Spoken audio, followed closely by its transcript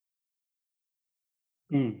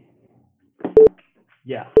Mm.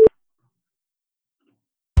 Yeah.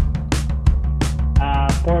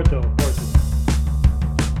 Porto, Porto.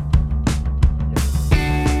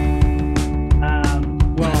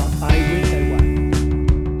 Well, I wish I was.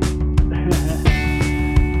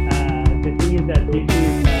 The thing is that this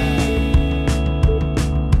is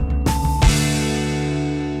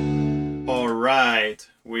All right,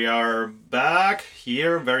 we are back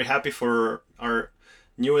here. Very happy for our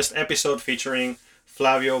newest episode featuring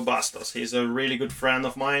Flavio Bastos. He's a really good friend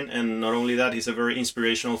of mine, and not only that, he's a very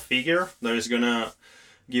inspirational figure that is gonna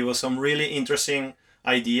give us some really interesting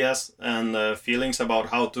ideas and feelings about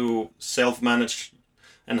how to self manage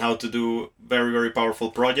and how to do very, very powerful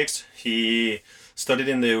projects. He studied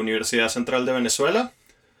in the Universidad Central de Venezuela.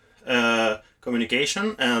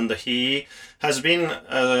 Communication, and he has been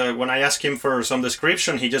when I asked him for some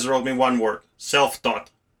description, he just wrote me one word: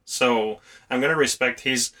 self-taught. So I'm gonna respect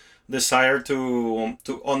his desire to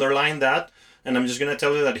underline that, and I'm just gonna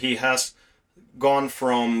tell you that he has gone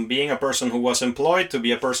from being a person who was employed to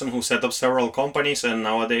be a person who set up several companies, and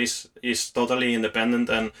nowadays is totally independent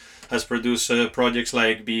and has produced projects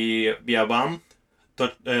like Viabam.com,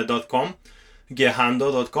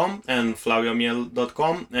 Guiajando.com, and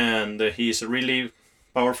FlavioMiel.com, and he's a really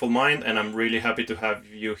powerful mind, and I'm really happy to have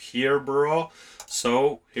you here, bro.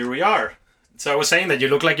 So here we are. So I was saying that you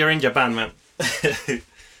look like you're in Japan, man.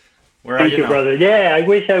 Where are Thank you you, now? brother. Yeah, I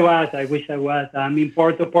wish I was. I wish I was. I'm in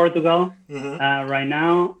Porto, Portugal, Mm-hmm. right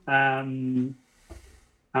now.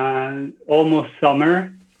 Almost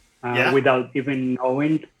summer, Yeah. without even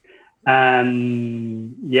knowing.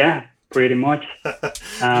 Yeah, pretty much.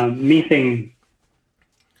 Missing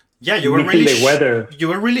Yeah, missing the weather. you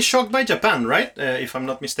were really shocked by Japan, right? If I'm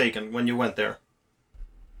not mistaken, when you went there.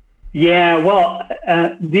 Yeah, well,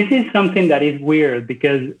 this is something that is weird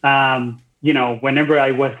because whenever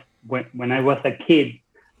when I was a kid,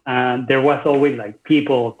 there was always like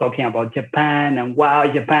people talking about Japan and wow,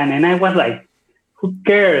 Japan, and I was like, who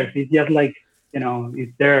cares? It's just like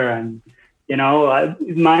it's there, and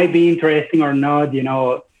it might be interesting or not,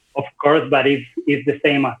 of course, but it's the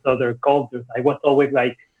same as other cultures. I was always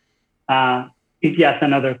like, it's just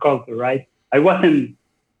another culture, right? I wasn't.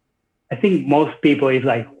 I think most people is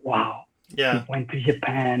like, wow, Yeah. he went to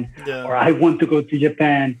Japan, Yeah. or I want to go to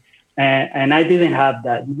Japan, and I didn't have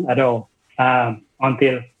that at all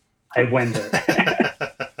until I went there.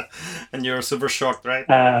 And you're super shocked, right?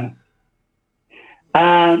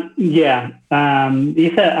 Yeah, I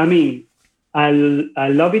mean, I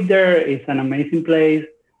love it there. It's an amazing place.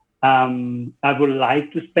 I would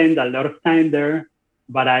like to spend a lot of time there,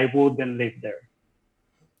 but I wouldn't live there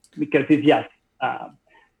because uh,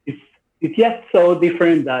 it's it's just so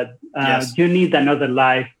different that Yes. you need another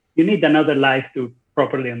life. You need another life to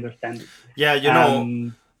properly understand it. Yeah,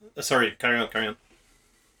 Um, sorry, carry on, carry on.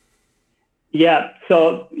 yeah.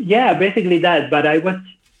 So yeah, basically that. But I was,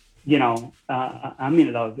 I'm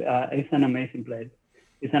in love. It's an amazing place.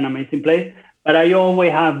 It's an amazing place. But I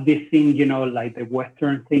always have this thing, like the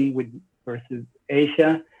Western thing with versus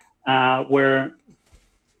Asia, where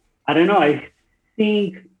I don't know. I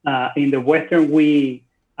think in the Western we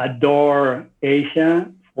adore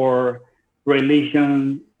Asia for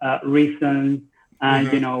religion reasons, and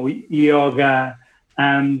Mm-hmm. yoga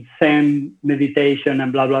and Zen meditation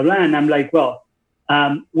and blah blah blah. And I'm like, well,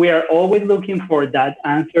 we are always looking for that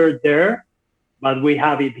answer there, but we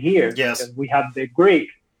have it here Yes. because we have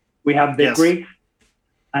the Yes. Greeks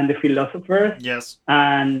and the philosophers, Yes.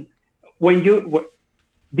 and when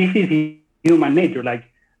this is human nature. Like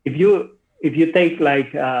if you take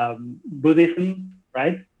like Buddhism,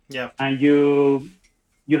 right? Yeah. And you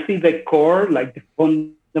see the core, like the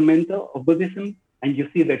fundamental of Buddhism, and you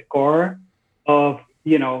see the core of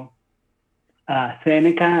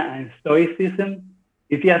Seneca and Stoicism.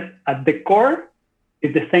 It's just at the core,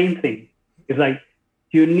 it's the same thing. It's like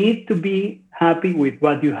you need to be happy with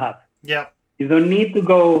what you have. Yeah. You don't need to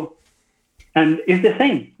go, and it's the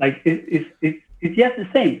same. Like it's just the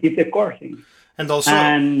same. It's the core thing. And also,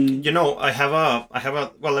 And I have a.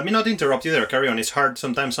 Well, let me not interrupt you there. Carry on. It's hard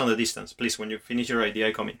sometimes on the distance. Please, when you finish your idea,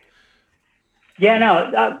 I come in. yeah,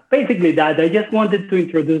 no, basically that. I just wanted to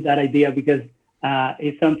introduce that idea because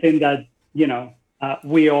it's something that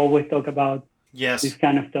we always talk about this Yes.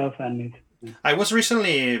 kind of stuff, and it's I was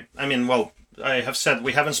recently. I mean, well, I have said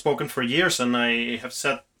we haven't spoken for years, and I have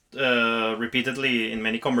said repeatedly in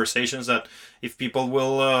many conversations that if people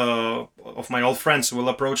will, of my old friends, will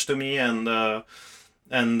approach to me and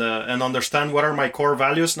understand what are my core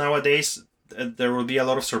values nowadays, there will be a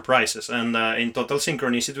lot of surprises. And in total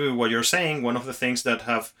synchronicity with what you're saying, one of the things that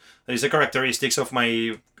is the characteristics of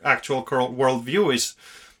my actual worldview is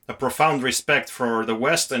a profound respect for the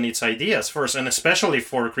West and its ideas first, and especially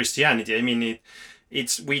for Christianity. I mean,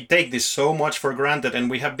 we take this so much for granted, and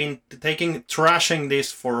we have been trashing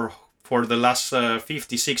this for the last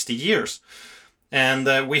 50, 60 years.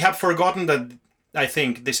 And we have forgotten that, I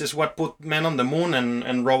think, this is what put men on the moon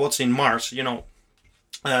and robots in Mars, you know.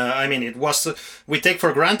 I mean, we take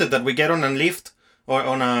for granted that we get on a lift or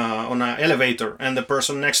on a elevator, and the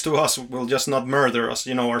person next to us will just not murder us,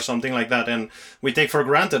 you know, or something like that. And we take for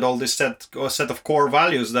granted all this set of core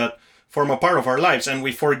values that form a part of our lives, and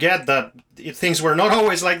we forget that things were not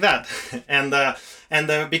always like that.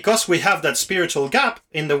 and because we have that spiritual gap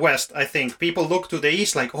in the West, I think people look to the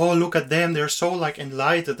East like, oh, look at them, they're so like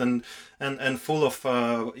enlightened and full of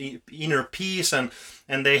inner peace, and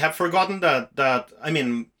they have forgotten that I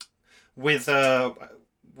mean, with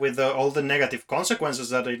all the negative consequences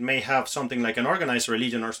that it may have, something like an organized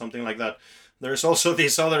religion or something like that, there's also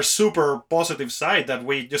this other super positive side that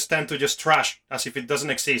we just tend to just trash as if it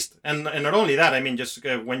doesn't exist. And not only that, I mean, just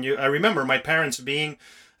I remember my parents being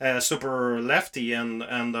super lefty and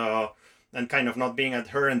kind of not being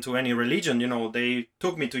adherent to any religion. You know, they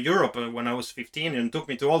took me to Europe when I was 15 and took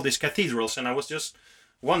me to all these cathedrals, and I was just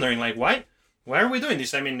wondering, like, why are we doing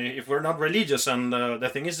this? I mean, if we're not religious, and the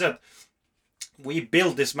thing is that we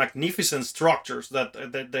built these magnificent structures that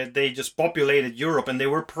they just populated Europe, and they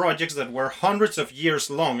were projects that were hundreds of years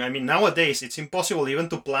long. I mean, nowadays it's impossible even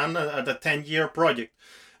to plan a 10-year project,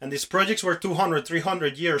 and these projects were 200,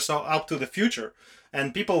 300 years out to the future,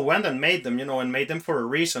 and people went and made them, you know, and made them for a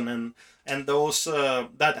reason, and those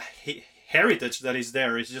that heritage that is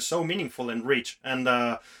there is just so meaningful and rich, and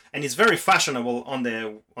it's very fashionable on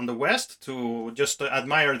the West to just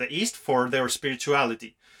admire the East for their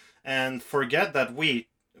spirituality, and forget that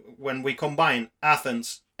when we combine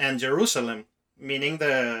Athens and Jerusalem, meaning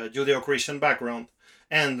the Judeo-Christian background,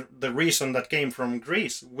 and the reason that came from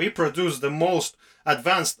Greece, we produce the most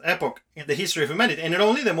advanced epoch in the history of humanity, and not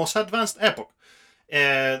only the most advanced epoch,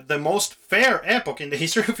 the most fair epoch in the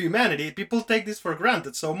history of humanity. People take this for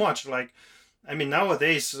granted so much. Like, I mean,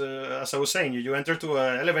 nowadays, as I was saying, you enter to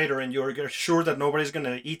an elevator and you're sure that nobody's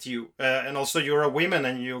gonna eat you, and also you're a woman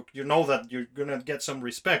and you know that you're gonna get some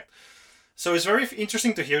respect. So it's very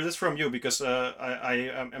interesting to hear this from you, because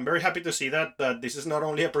I am very happy to see that this is not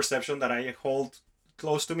only a perception that I hold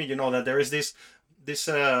close to me. You know, that there is this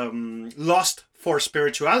lust for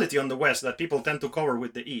spirituality on the West that people tend to cover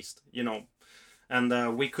with the East. You know, and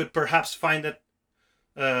we could perhaps find it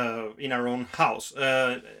in our own house.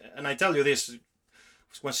 And I tell you this,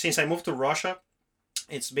 since I moved to Russia,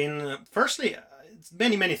 it's been firstly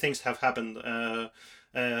many things have happened,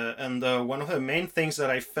 and one of the main things that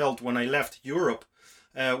I felt when I left Europe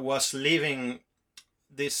was leaving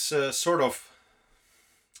this sort of,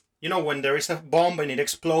 you know, when there is a bomb and it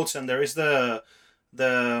explodes, and there is the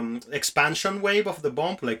expansion wave of the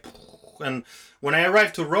bomb, like. And when I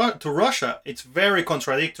arrived to Russia, it's very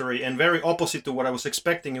contradictory and very opposite to what I was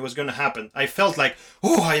expecting it was going to happen. I felt like,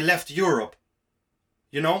 oh, I left Europe.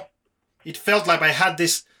 You know, it felt like I had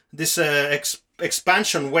this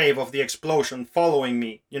expansion wave of the explosion following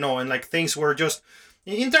me. You know, and like things were just,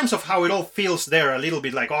 in terms of how it all feels there, a little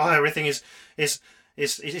bit like, oh, everything is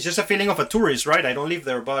it's just a feeling of a tourist, right? I don't live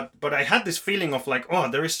there, but I had this feeling of like,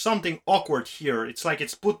 oh, there is something awkward here. It's like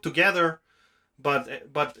it's put together, but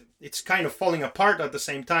it's kind of falling apart at the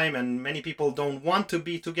same time, and many people don't want to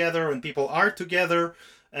be together, and people are together,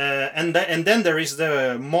 and then there is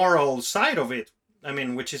the moral side of it. I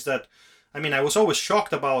mean, which is that, I mean, I was always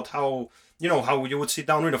shocked about how, you know, how you would sit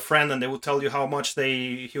down with a friend and they would tell you how much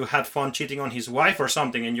you had fun cheating on his wife or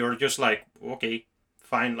something, and you're just like, okay,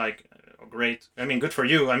 fine, like, great. I mean, good for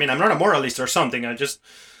you. I mean, I'm not a moralist or something. I just,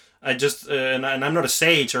 and I'm not a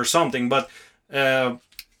sage or something, but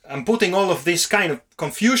I'm putting all of this kind of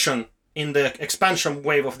confusion in the expansion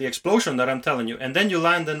wave of the explosion that I'm telling you. And then you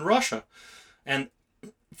land in Russia. And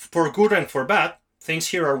for good and for bad, things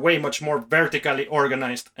here are way much more vertically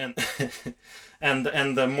organized and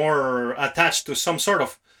and more attached to some sort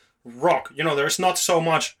of rock. You know, there's not so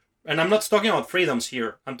much, and I'm not talking about freedoms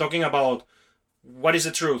here. I'm talking about what is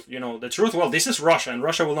the truth. You know, the truth, well, this is Russia, and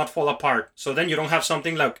Russia will not fall apart. So then you don't have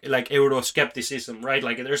something like Euroscepticism, right?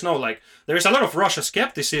 Like there's a lot of Russia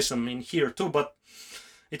skepticism in here too, but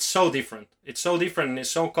it's so different. It's so different, and it's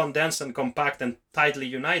so condensed and compact and tightly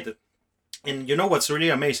united. And you know what's really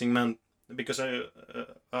amazing, man, because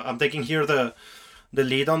I'm taking here the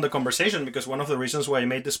lead on the conversation, because one of the reasons why I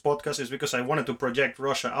made this podcast is because I wanted to project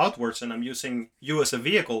Russia outwards, and I'm using you as a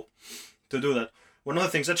vehicle to do that. One of the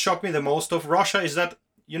things that shocked me the most of Russia is that,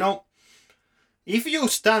 you know, if you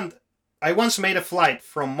stand... I once made a flight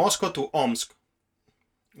from Moscow to Omsk,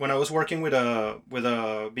 when I was working with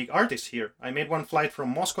a big artist here. I made one flight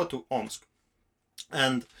from Moscow to Omsk,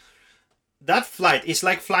 and that flight is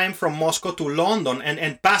like flying from Moscow to London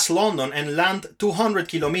and pass London and land 200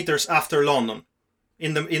 kilometers after London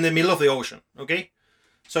in the middle of the ocean. Okay,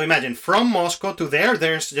 so imagine from Moscow to there.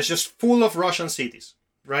 There's just full of Russian cities,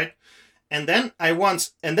 right? And then I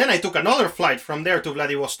took another flight from there to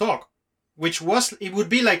Vladivostok, it would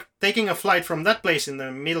be like taking a flight from that place in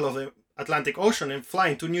the middle of the Atlantic Ocean and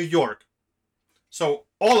flying to New York. So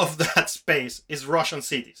all of that space is Russian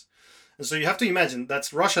cities. And so you have to imagine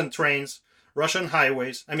that's Russian trains, Russian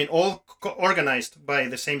highways, I mean, all organized by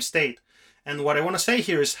the same state. And what I want to say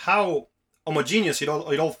here is how homogeneous it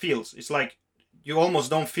all feels. It's like you almost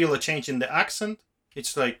don't feel a change in the accent.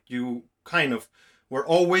 It's like you kind of were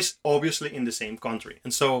always obviously in the same country.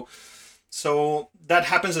 And so that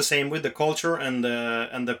happens the same with the culture and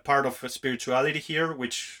the part of spirituality here,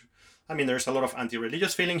 which, I mean, there's a lot of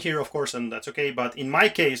anti-religious feeling here, of course, and that's okay. But in my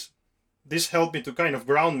case, this helped me to kind of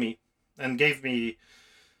ground me and gave me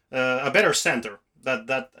a better center.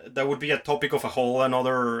 That would be a topic of a whole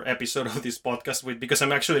another episode of this podcast because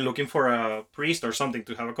I'm actually looking for a priest or something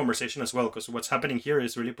to have a conversation as well, because what's happening here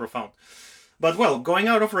is really profound. But well, going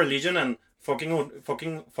out of religion and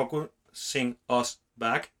focusing us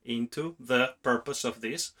back into the purpose of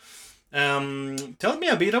this. Tell me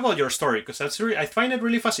a bit about your story, because I find it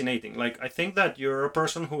really fascinating. Like, I think that you're a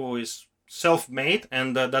person who is self-made,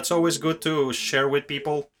 and that's always good to share with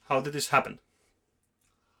people. How did this happen?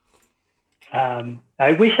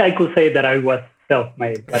 I wish I could say that I was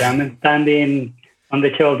self-made, but I'm standing on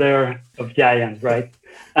the shoulder of giants, right?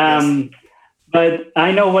 Yes. But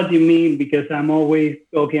I know what you mean, because I'm always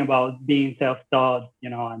talking about being self-taught,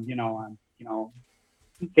 and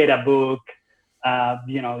get a book,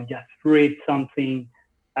 just read something,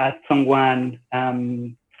 ask someone,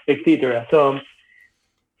 etc. So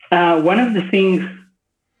one of the things,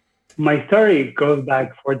 my story goes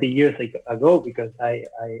back 40 years ago, because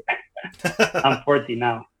I'm 40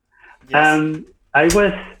 now. Yes. I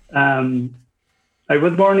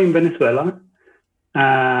was born in Venezuela.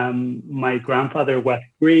 My grandfather was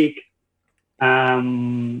Greek.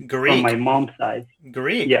 From my mom's side.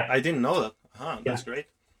 Greek? Yeah. I didn't know that. That's great.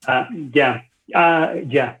 Yeah.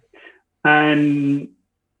 And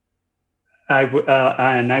I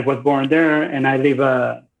was born there, and I live,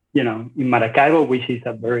 in Maracaibo, which is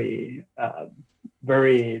a very,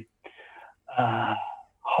 very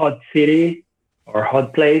hot city or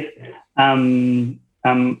hot place. My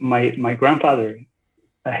grandfather,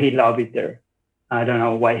 he loved it there. I don't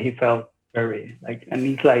know why he felt very and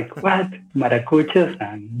he's like, what? Maracuchas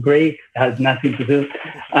and Greek has nothing to do.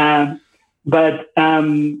 But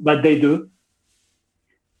they do.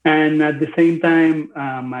 And at the same time,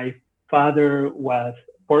 my father was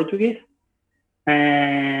Portuguese.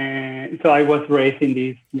 And so I was raised in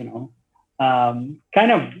this,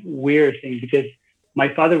 kind of weird thing, because my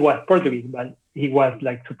father was Portuguese, but he was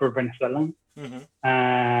like super Venezuelan. Mm-hmm.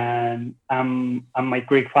 And my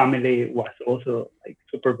Greek family was also like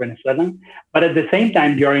super Venezuelan. But at the same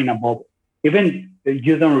time, you're in a bubble. Even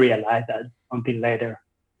you don't realize that until later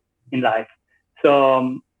in life.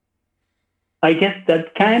 So I guess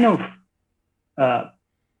that kind of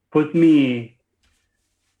put me.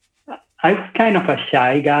 I was kind of a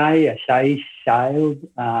shy guy, a shy child,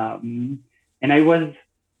 and I was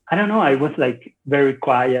like very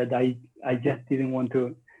quiet. I just didn't want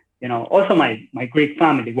to, Also, my Greek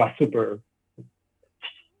family was super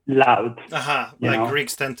loud. Like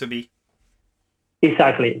Greeks tend to be.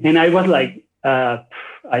 Exactly, and I was like, I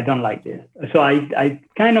don't like this. So I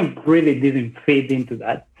kind of really didn't fit into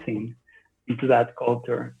that scene, into that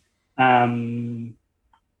culture, and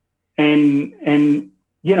in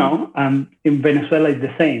Venezuela it's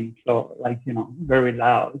the same. So very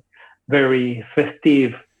loud, very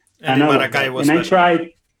festive, and in Maracaibo, and I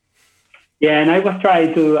tried. Yeah, and I was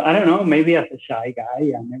trying to, I don't know, maybe as a shy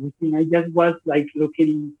guy and everything, I just was like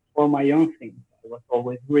looking for my own things. I was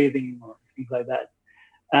always reading or things like that.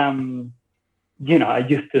 I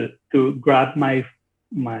used to grab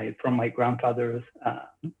from my grandfather's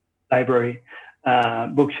library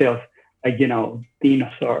bookshelf,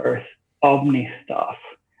 dinosaurs, ovni stuff,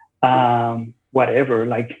 whatever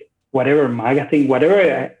magazine,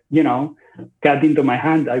 whatever, got into my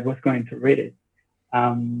hand, I was going to read it.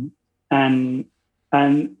 And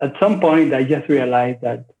at some point, I just realized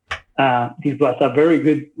that this was a very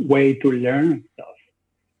good way to learn stuff.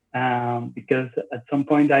 Because at some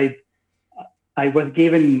point, I was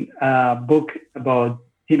given a book about,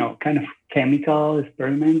 kind of chemical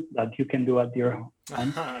experiments that you can do at your home.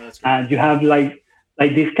 And you have like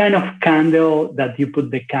this kind of candle that you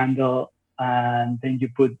put the candle and then you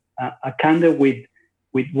put a candle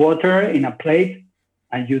with water in a plate,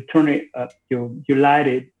 and you turn it up, you light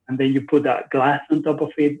it, and then you put a glass on top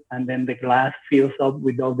of it, and then the glass fills up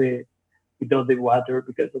with all the water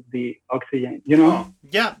because of the oxygen. Oh,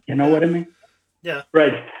 yeah. You know what I mean? Yeah.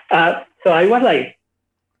 Right. So I was like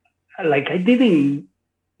I didn't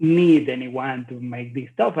need anyone to make this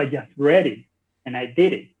stuff. I just read it and I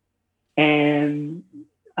did it. And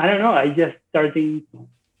I don't know, I just started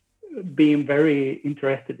being very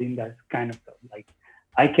interested in that kind of stuff. Like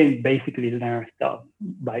I can basically learn stuff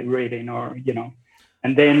by reading or,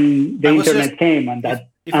 and then the internet came and that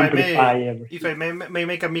amplified everything. If I may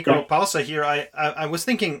make a micro pause here, I was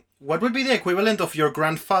thinking, what would be the equivalent of your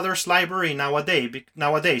grandfather's library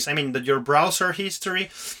nowadays? I mean, your browser history,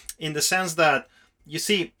 in the sense that, you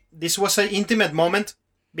see, this was an intimate moment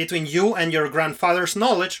between you and your grandfather's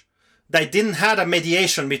knowledge that didn't have a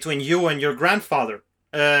mediation between you and your grandfather.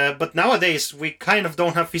 But nowadays, we kind of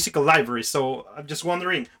don't have physical libraries, so I'm just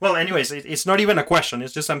wondering. Well, anyways, it's not even a question.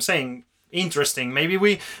 It's just I'm saying, interesting. Maybe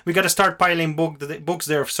we got to start piling books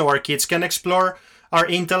there so our kids can explore our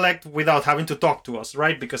intellect without having to talk to us,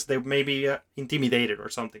 right? Because they may be intimidated or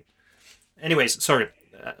something. Anyways, sorry.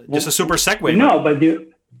 Just a super segue. No, but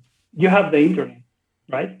you have the internet,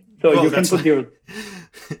 right? So you can put your...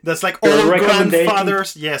 That's like all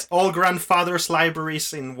grandfathers, yes, all grandfathers'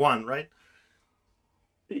 libraries in one, right?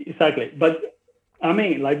 Exactly. But, I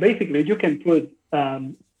mean, like, basically, you can put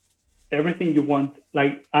everything you want.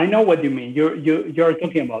 Like, I know what you mean. You're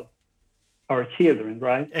talking about our children,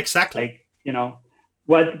 right? Exactly. Like,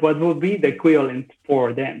 what would be the equivalent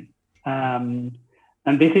for them?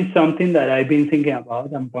 And this is something that I've been thinking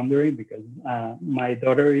about. I'm pondering because my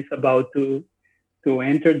daughter is about to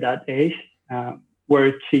enter that age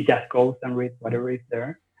where she just goes and reads whatever is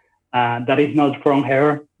there. That is not from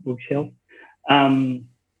her bookshelf. And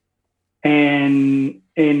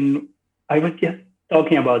I was just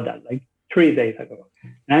talking about that like 3 days ago.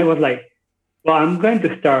 And I was like, well, I'm going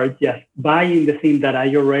to start just buying the thing that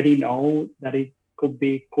I already know that it could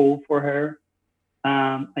be cool for her,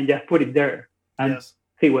 and just put it there and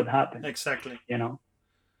see what happens. Exactly.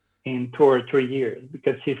 In 2 or 3 years,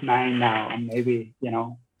 because she's 9 now, and maybe,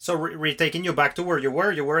 So retaking you back to where you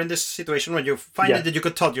were in this situation when you find that you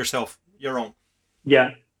could taught yourself your own.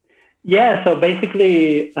 Yeah. Yeah. So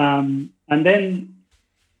basically, and then,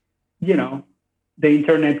 the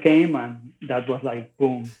internet came and that was like,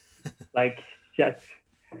 boom, like just,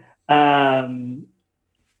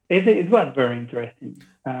 it was very interesting.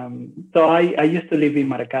 So I used to live in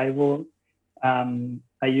Maracaibo.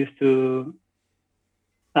 I used to,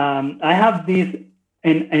 I have this,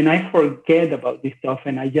 and I forget about this stuff,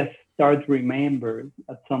 and I just start to remember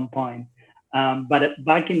at some point. But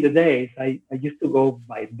back in the days, I used to go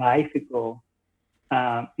by bicycle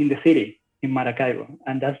in the city in Maracaibo,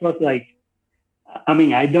 and that was like, I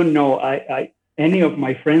mean, I don't know, any of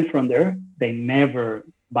my friends from there, they never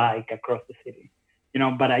bike across the city,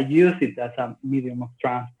 but I use it as a medium of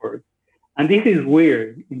transport, and this is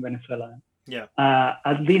weird in Venezuela. Yeah.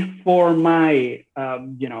 At least for my,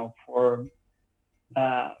 for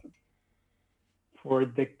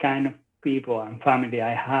the kind of people and family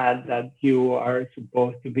I had, that you are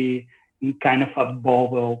supposed to be in kind of a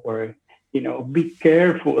bubble where, be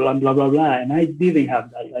careful and blah, blah, blah. And I didn't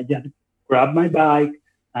have that. I just grabbed my bike,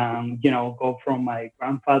 go from my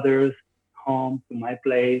grandfather's home to my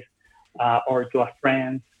place, or to a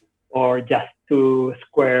friend, or just to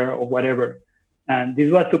Square or whatever. And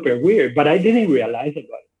this was super weird, but I didn't realize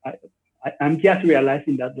about it. I'm just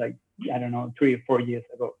realizing that, like, I don't know, 3 or 4 years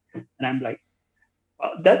ago. And I'm like,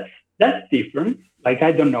 well, that's different. Like,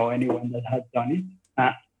 I don't know anyone that has done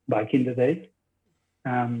it back in the days.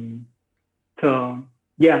 So,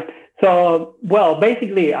 yeah. So, well,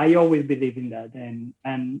 basically, I always believe in that. And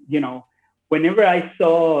whenever I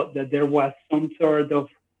saw that there was some sort of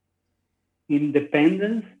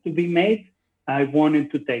independence to be made, I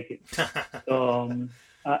wanted to take it. So,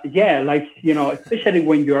 especially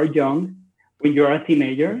when you are young, when you're a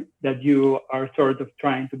teenager, that you are sort of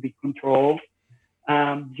trying to be controlled.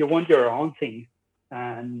 You want your own things.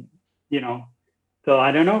 And, so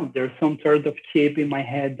I don't know, there's some sort of chip in my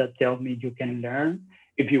head that tells me you can learn.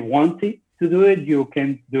 If you want to do it, you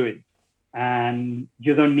can do it. And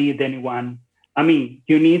you don't need anyone. I mean,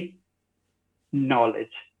 you need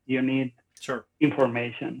knowledge. You need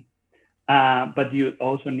information. But you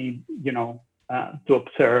also need, to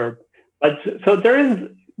observe. But so there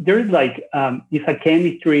is like, it's a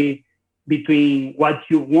chemistry between what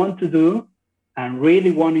you want to do and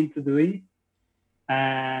really wanting to do it,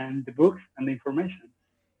 and the books and the information.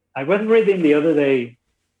 I was reading the other day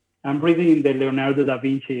I'm reading the Leonardo da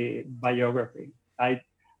Vinci biography.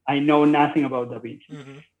 I know nothing about Da Vinci.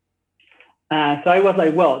 Mm-hmm. So I was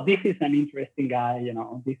like, well, this is an interesting guy.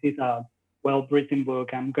 This is a well-written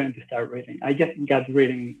book. I'm going to start reading. I just got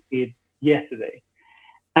reading it yesterday.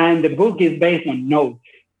 And the book is based on notes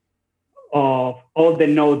of all the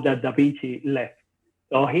notes that Da Vinci left.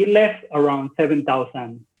 So he left around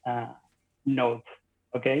 7,000 notes.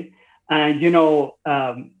 Okay. And,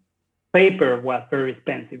 paper was very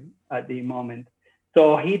expensive at the moment.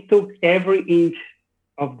 So he took every inch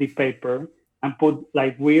of the paper and put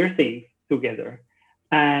like weird things together.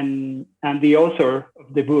 And the author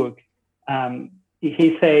of the book,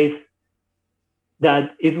 he says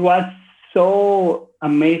that it was so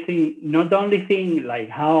amazing, not only thing like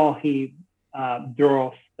how he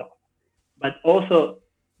draws stuff, but also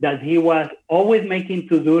that he was always making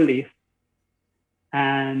to-do lists,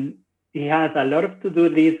 and he has a lot of to-do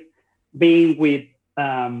lists being with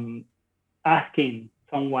asking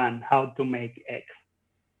someone how to make X.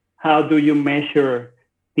 How do you measure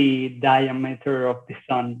the diameter of the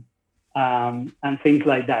sun, and things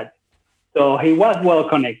like that. So he was well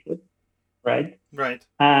connected, right? Right.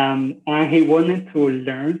 And he wanted to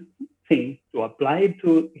learn things to apply it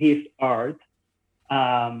to his art,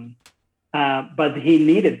 but he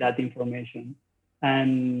needed that information.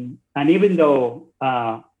 And even though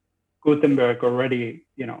Gutenberg already,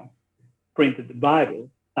 printed the Bible,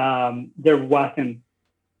 there wasn't.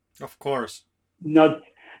 Of course. Not.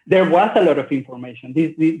 There was a lot of information.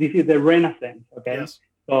 This is the Renaissance, okay? Yes.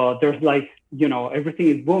 So there's everything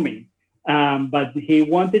is booming. But he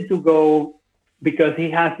wanted to go because he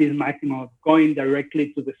has this maximum of going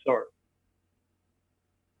directly to the source,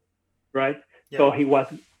 right? Yeah. So he was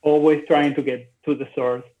always trying to get to the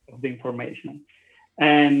source of the information.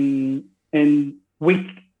 And with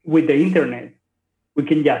the internet, we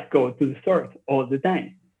can just go to the source all the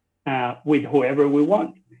time with whoever we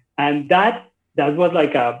want. And that was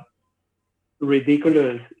like a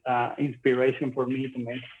ridiculous inspiration for me to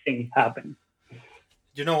make things happen.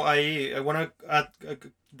 I want to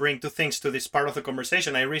bring two things to this part of the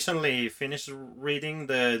conversation. I recently finished reading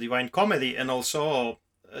the Divine Comedy, and also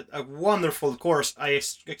a wonderful course I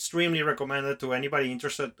extremely recommend it to anybody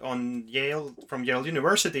interested from Yale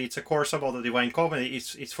University. It's a course about the Divine Comedy.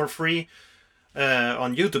 It's for free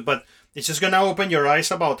on YouTube, but it's just gonna open your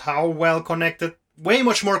eyes about how well connected, way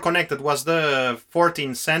much more connected was the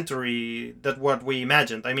 14th century than what we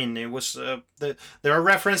imagined. I mean, it was there are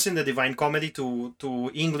references in the Divine Comedy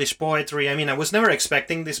to English poetry. I mean, I was never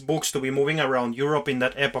expecting these books to be moving around Europe in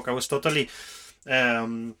that epoch. I was totally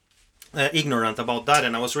ignorant about that,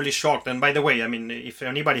 and I was really shocked. And by the way, I mean, if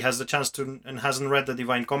anybody has the chance to and hasn't read the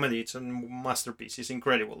Divine Comedy, it's a masterpiece. It's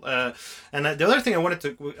incredible. And the other thing I wanted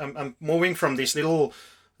to, I'm moving from this little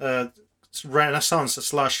Renaissance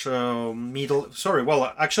slash middle. Sorry,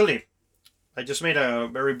 well, actually, I just made a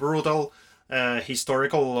very brutal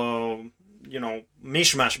historical,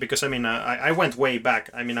 mishmash, because I mean, I went way back.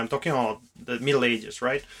 I mean, I'm talking about the Middle Ages,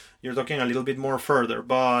 right? You're talking a little bit more further,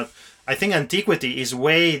 but I think antiquity is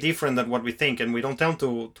way different than what we think, and we don't tend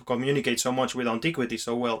to communicate so much with antiquity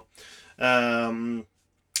so well. And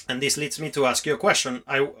this leads me to ask you a question.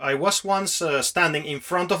 I was once standing in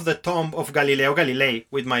front of the tomb of Galileo Galilei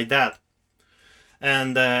with my dad,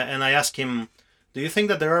 and I asked him, "Do you think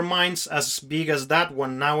that there are minds as big as that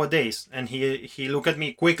one nowadays?" And he looked at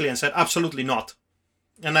me quickly and said, "Absolutely not."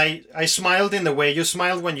 And I smiled in the way you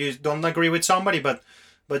smiled when you don't agree with somebody, but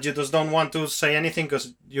you just don't want to say anything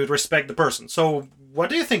because you respect the person. So what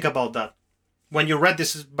do you think about that when you read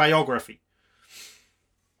this biography?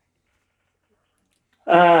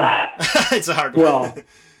 It's a hard one. Well,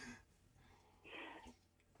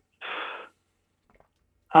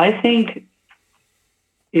 I think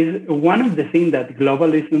is one of the things that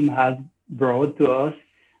globalism has brought to us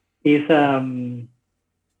is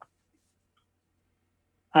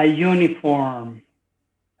a uniform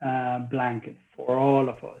blanket for all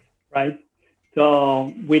of us, right?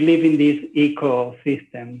 So we live in this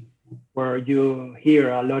ecosystem where you hear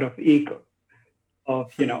a lot of echo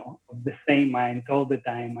of of the same minds all the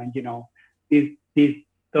time, and this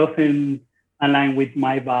doesn't align with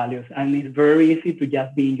my values, and it's very easy to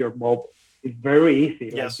just be in your bubble. It's very easy.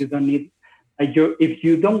 Yes. Like you don't need, if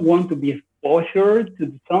you don't want to be exposed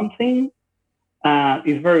to something,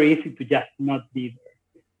 it's very easy to just not be there.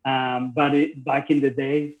 But back in the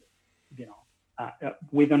days,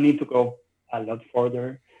 we don't need to go a lot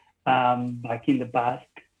further. Back in the past,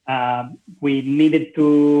 we needed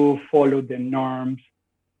to follow the norms.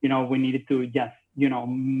 We needed to just,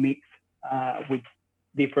 mix with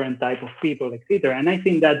different type of people, etc. And I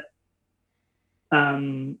think that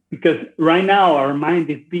Because right now our mind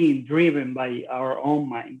is being driven by our own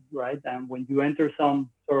mind, right? And when you enter some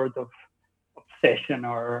sort of obsession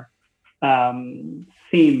or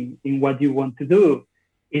theme in what you want to do,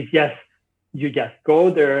 it's just you just go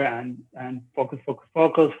there and focus,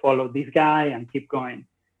 follow this guy and keep going.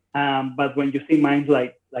 But when you see minds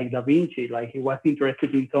like Da Vinci, like he was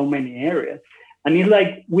interested in so many areas, and it's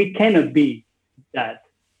like we cannot be that.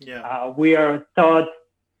 Yeah. We are taught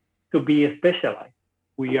to be specialized.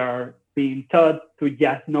 We are being taught to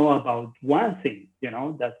just know about one thing.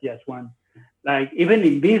 That's just one. Like even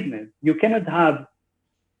in business, you cannot have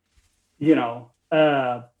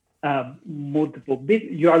multiple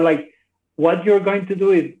business. You are like, what you're going to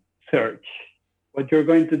do is search. What you're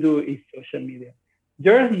going to do is social media.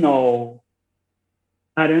 There's no,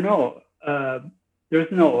 I don't know.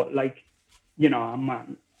 There's no like,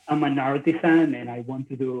 I'm an artisan and I want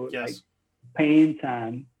to do like paint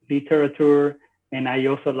and literature, and I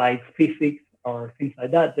also like physics or things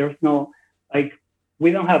like that. There's no like,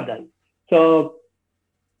 we don't have that. So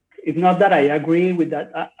it's not that I agree with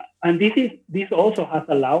that, and this also has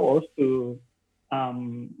allowed us to,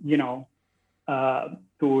 to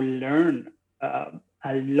learn a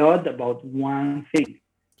lot about one thing,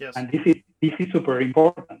 and this is super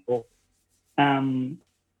important.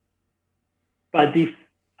 But this,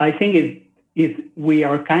 I think, is we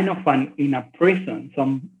are kind of in a prison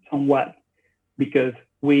somewhat, because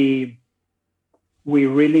we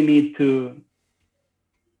really need to,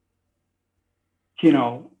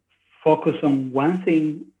 focus on one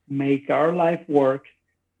thing, make our life work,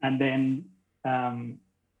 and then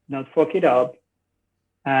not fuck it up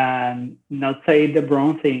and not say the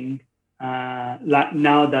wrong thing. Like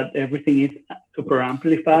now that everything is super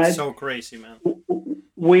amplified, it's so crazy, man.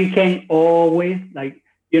 We can always, like,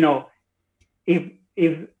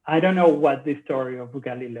 if I don't know what the story of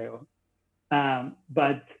Galileo,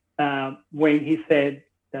 but when he said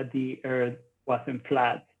that the Earth wasn't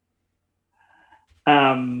flat,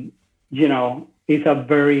 it's a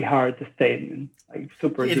very hard statement. Like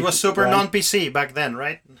super. It was super non-PC back then,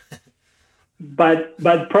 right? but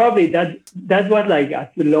probably that was like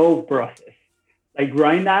a slow process. Like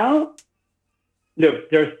right now, look,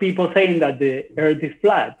 there's people saying that the Earth is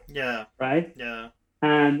flat. Yeah. Right. Yeah.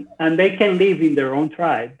 And they can live in their own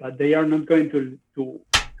tribe, but they are not going to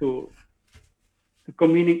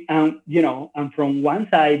communicate. And from one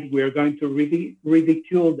side, we're going to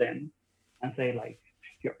ridicule them and say like,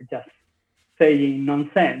 you're just saying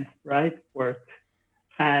nonsense, right?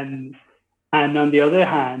 And on the other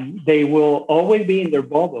hand, they will always be in their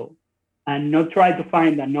bubble and not try to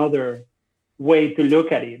find another way to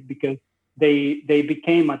look at it, because they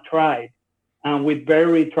became a tribe, and with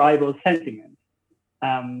very tribal sentiments.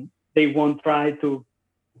 They won't try to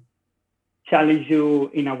challenge you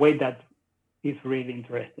in a way that is really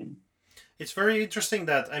interesting. It's very interesting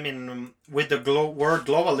that, with the word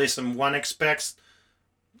globalism, one expects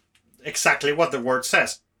exactly what the word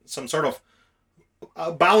says. Some sort of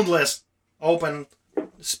boundless open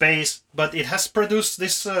space, but it has produced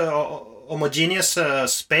this homogeneous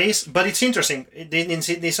space. But it's interesting. In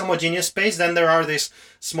this homogeneous space, then there are these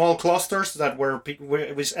small clusters that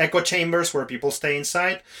with echo chambers where people stay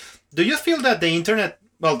inside. Do you feel that the internet?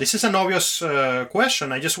 Well, this is an obvious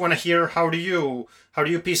question. I just want to hear how do you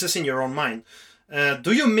piece this in your own mind.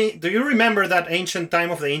 Do you remember that ancient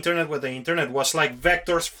time of the internet, where the internet was like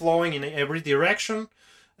vectors flowing in every direction?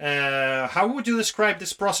 How would you describe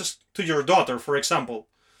this process to your daughter, for example,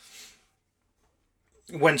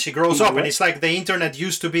 when she grows up and it's like the internet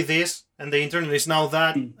used to be this and the internet is now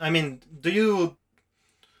that? Do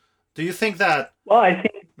you think that? Well, I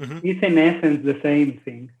think it's in essence the same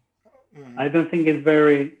thing. I don't think it's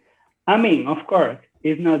very. Of course,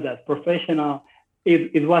 it's not that professional.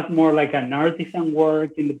 It was more like an artisan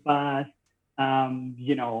work in the past.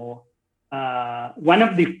 One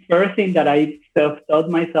of the first things that I self-taught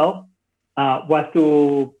myself was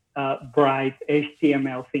to write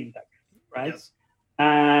HTML syntax, right? Yes.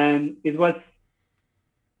 And it was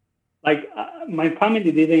like my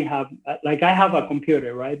family didn't have, like I have a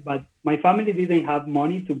computer, right? But my family didn't have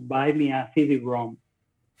money to buy me a CD-ROM,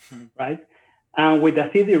 right? And with a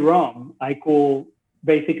CD-ROM, I could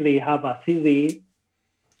basically have a CD,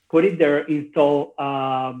 put it there, install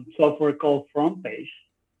software called FrontPage,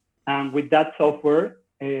 and with that software,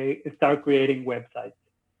 start creating websites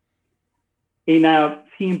in a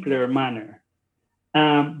simpler manner.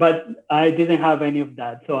 But I didn't have any of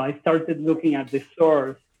that. So I started looking at the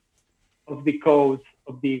source of the codes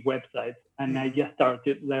of the websites, and I just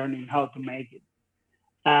started learning how to make it.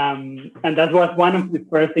 And that was one of the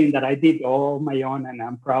first things that I did all on my own, and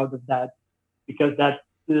I'm proud of that, because that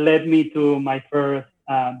led me to my first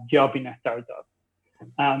job in a startup.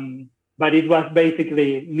 But it was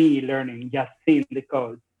basically me learning, just seeing the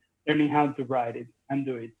code, learning how to write it and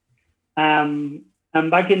do it. And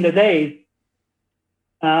back in the days,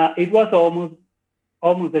 it was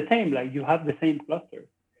almost the same. Like you have the same cluster.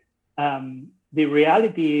 The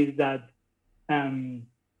reality is that the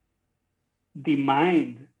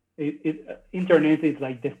mind, internet is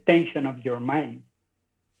like the extension of your mind.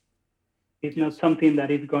 It's not something that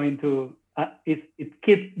is going to. It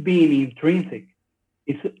keeps being intrinsic.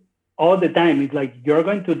 It's all the time. It's like you're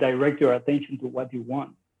going to direct your attention to what you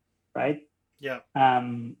want, right? Yeah.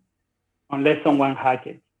 Unless someone hack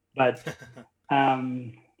it, but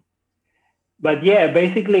yeah,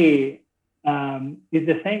 basically, it's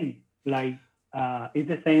the same. Like it's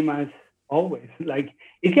the same as always. Like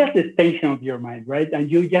it's just the extension of your mind, right? And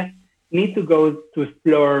you just need to go to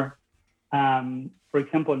explore. For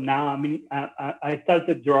example, now I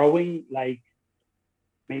started drawing like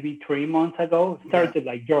maybe 3 months ago. Started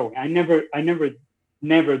like drawing. I never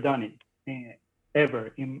done it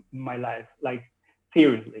ever in my life, like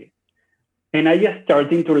seriously. And I just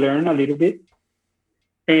starting to learn a little bit,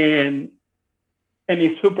 and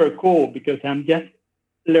it's super cool because I'm just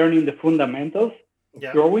learning the fundamentals of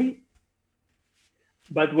drawing.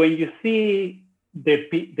 But when you see the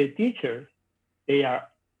teachers, they are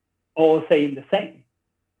all saying the same.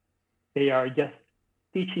 They are just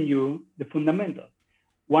teaching you the fundamentals,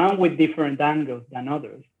 one with different angles than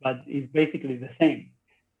others, but it's basically the same.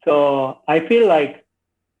 So I feel like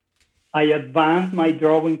I advanced my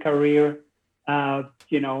drawing career,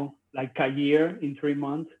 like a year in 3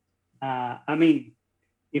 months. I mean,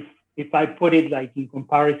 if I put it like in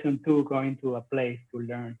comparison to going to a place to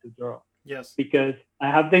learn to draw. Yes. Because I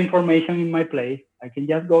have the information in my place, I can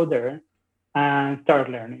just go there and start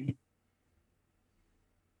learning.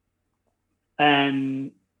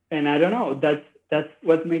 And I don't know, that's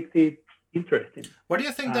what makes it interesting. What do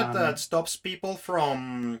you think that stops people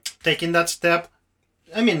from taking that step?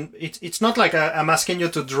 I mean, it's not like I'm asking you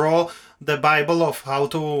to draw the Bible of how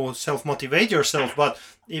to self-motivate yourself, but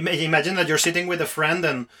imagine that you're sitting with a friend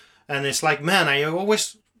and it's like, man,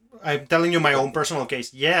 I'm telling you my own personal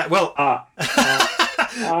case. Yeah, well. No,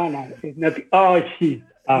 it's not. Oh, jeez.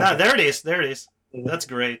 No, there it is. That's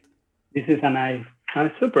great. This is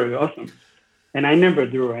super awesome. And I never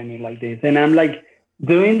drew any like this. And I'm like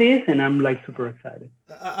doing this and I'm like super excited.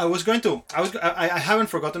 I haven't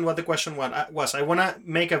forgotten what the question was. I want to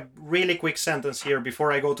make a really quick sentence here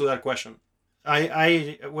before I go to that question.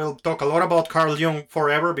 I will talk a lot about Carl Jung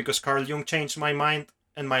forever because Carl Jung changed my mind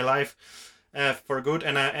and my life for good.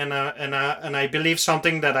 And I believe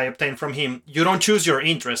something that I obtained from him. You don't choose your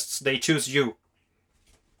interests; they choose you.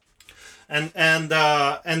 And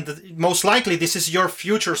most likely this is your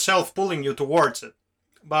future self pulling you towards it.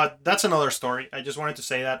 But that's another story. I just wanted to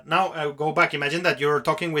say that. Now I'll go back. Imagine that you're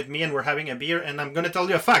talking with me and we're having a beer and I'm going to tell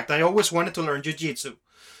you a fact. I always wanted to learn jiu-jitsu.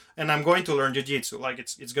 And I'm going to learn jiu-jitsu. Like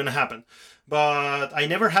it's going to happen. But I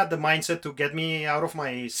never had the mindset to get me out of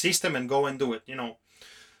my system and go and do it.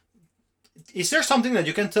 Is there something that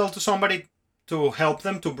you can tell to somebody to help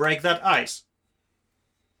them to break that ice?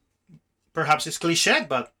 Perhaps it's cliched,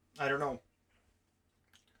 but I don't know.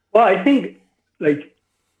 Well, I think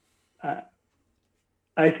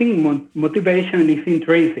motivation is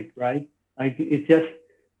intrinsic, right? Like it just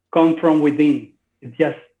comes from within. It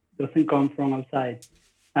just doesn't come from outside.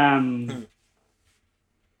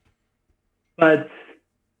 But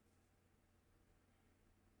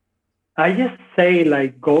I just say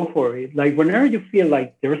like go for it. Like whenever you feel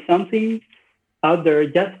like there's something out there,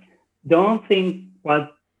 just don't think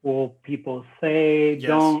what will people say. Yes.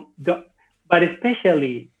 Don't. But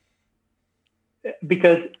especially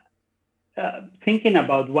because thinking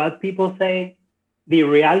about what people say, the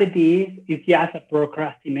reality is it's just a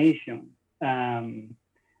procrastination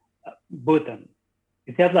button.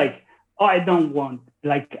 It's just like, oh, I don't want,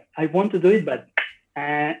 like, I want to do it, but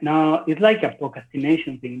no, it's like a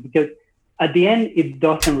procrastination thing because at the end, it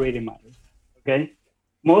doesn't really matter. Okay.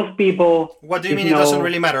 Most people. What do you mean it doesn't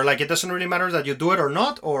really matter? Like, it doesn't really matter that you do it or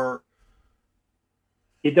not, or?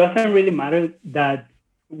 It doesn't really matter that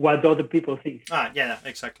what other people think. Yeah,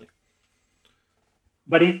 exactly.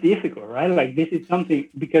 But it's difficult, right? Like this is something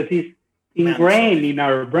because it's ingrained in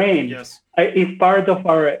our brain. Yes. It's part of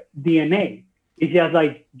our DNA. It's just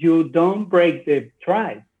like you don't break the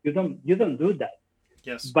tribe. You don't do that.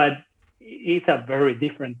 Yes. But it's a very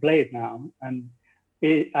different place now, and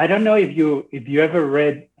I don't know if you ever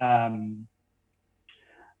read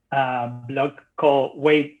a blog called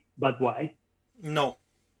Wait But Why. No.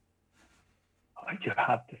 Oh, you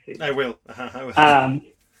have to see it. I will.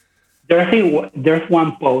 there's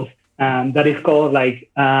one post that is called like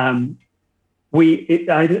I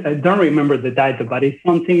don't remember the title, but it's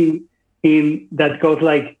something in that goes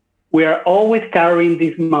like, we are always carrying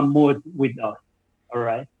this mammoth with us, all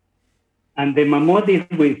right, and the mammoth is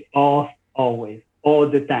with us always, all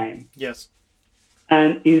the time. Yes.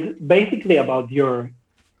 And it's basically about your,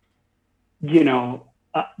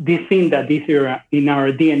 this thing that is in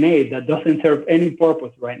our DNA that doesn't serve any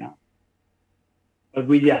purpose right now, but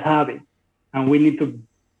we just have it, and we need to,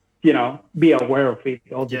 be aware of it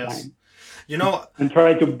all the Yes. time. And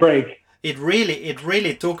try to break. It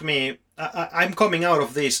really took me. I'm coming out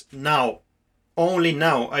of this now, only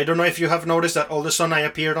now. I don't know if you have noticed that all of a sudden I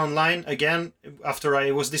appeared online again after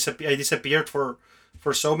I disappeared for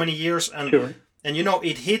so many years, and sure. And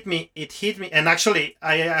it hit me, and actually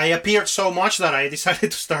I appeared so much that I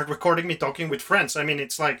decided to start recording me talking with friends. I mean,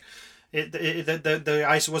 it's like the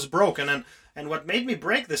ice was broken, and what made me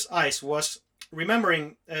break this ice was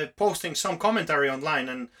remembering posting some commentary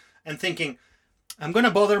online and thinking, I'm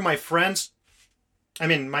gonna bother my friends. I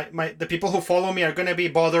mean, the people who follow me are gonna be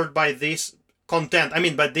bothered by this content. I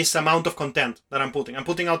mean, by this amount of content that I'm putting. I'm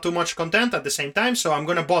putting out too much content at the same time, so I'm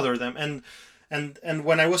gonna bother them. And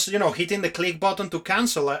when I was, hitting the click button to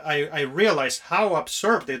cancel, I realized how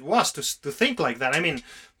absurd it was to think like that. I mean,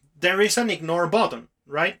 there is an ignore button,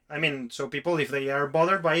 right? I mean, so people, if they are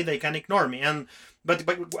bothered by it, they can ignore me. But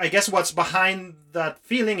I guess what's behind that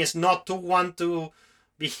feeling is not to want to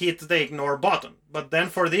be hit the ignore button. But then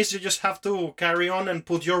for this, you just have to carry on and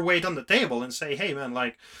put your weight on the table and say, hey, man,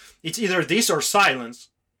 like, it's either this or silence.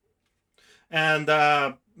 And,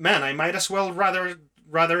 man, I might as well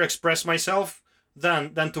rather express myself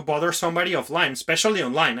than to bother somebody offline, especially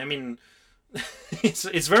online. I mean,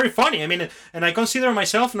 it's very funny. I mean, and I consider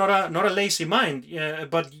myself not a lazy mind,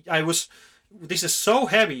 but this is so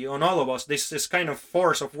heavy on all of us, this kind of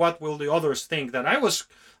force of what will the others think, that I was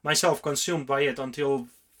myself consumed by it until a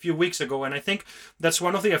few weeks ago. And I think that's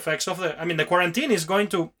one of the effects of the quarantine is going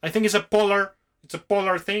to, I think it's a polar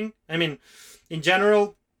thing. I mean, in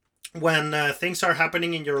general, when things are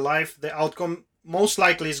happening in your life, the outcome most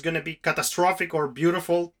likely is going to be catastrophic or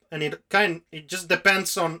beautiful, and it just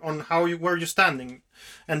depends on where you're standing,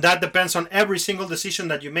 and that depends on every single decision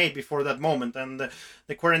that you made before that moment. And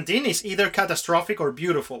the quarantine is either catastrophic or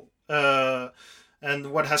beautiful,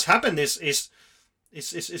 and what has happened is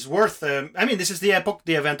worth. I mean, this is the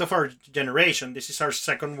event of our generation. This is our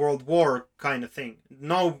Second World War kind of thing.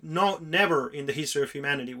 Never in the history of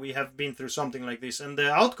humanity we have been through something like this, and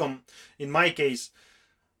the outcome, in my case,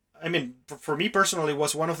 I mean, for me personally,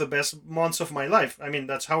 was one of the best months of my life. I mean,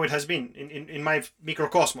 that's how it has been in my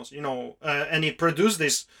microcosmos, and it produced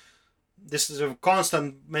this is a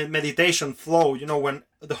constant meditation flow, when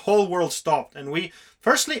the whole world stopped. And I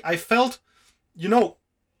felt,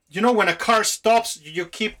 when a car stops, you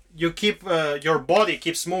keep your body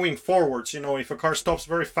keeps moving forwards, if a car stops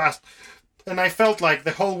very fast. And I felt like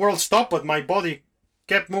the whole world stopped, but my body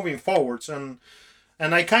kept moving forwards.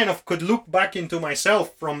 And I kind of could look back into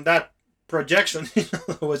myself from that projection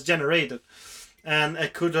that was generated. And I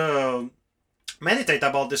could meditate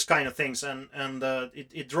about this kind of things. And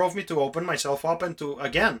it drove me to open myself up and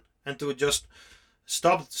to just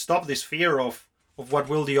stop this fear of what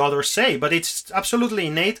will the others say. But it's absolutely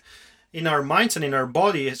innate in our minds and in our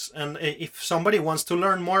bodies. And if somebody wants to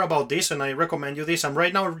learn more about this, and I recommend you this, I'm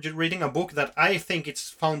right now reading a book that I think it's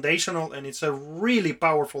foundational, and it's a really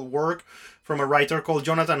powerful work from a writer called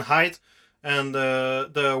Jonathan Haidt. And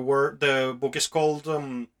the book is called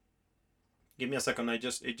give me a second, it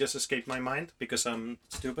just escaped my mind because I'm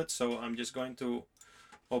stupid, so I'm just going to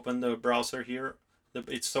open the browser here.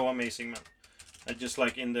 It's so amazing, man. I just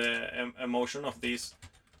like in the emotion of this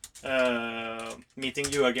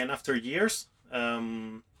meeting you again after years.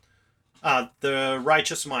 The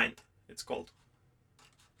Righteous Mind, it's called.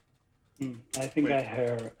 I think I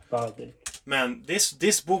heard about it. Man,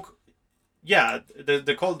 this book,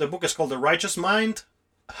 the book is called The Righteous Mind: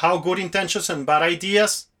 How Good Intentions and Bad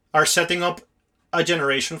Ideas Are Setting Up a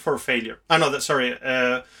Generation for Failure.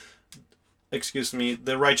 Excuse me.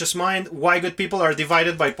 The Righteous Mind: Why Good People Are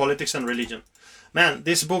Divided by Politics and Religion. Man,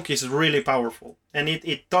 this book is really powerful, and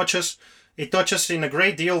it touches in a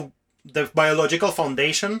great deal the biological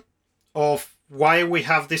foundation of why we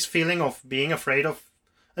have this feeling of being afraid of.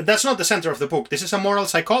 That's not the center of the book. This is a moral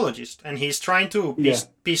psychologist, and he's trying to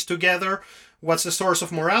piece together what's the source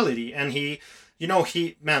of morality. And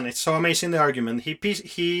man, it's so amazing, the argument.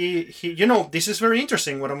 This is very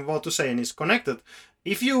interesting what I'm about to say, and it's connected.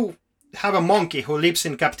 If you have a monkey who lives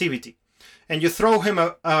in captivity, and you throw him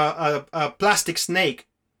a plastic snake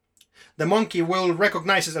the monkey will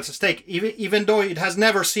recognize it as a snake, even though it has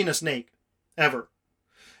never seen a snake, ever.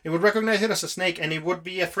 It would recognize it as a snake and it would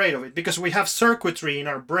be afraid of it because we have circuitry in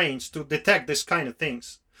our brains to detect this kind of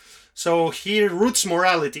things. So he roots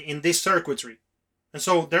morality in this circuitry. And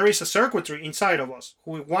so there is a circuitry inside of us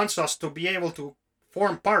who wants us to be able to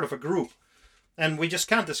form part of a group. And we just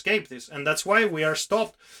can't escape this. And that's why we are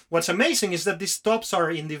stopped. What's amazing is that this stops our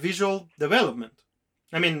individual development.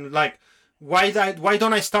 I mean, like, why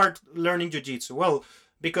don't I start learning jiu-jitsu? Well,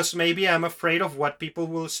 because maybe I'm afraid of what people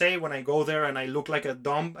will say when I go there and I look like a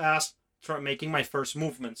dumb ass making my first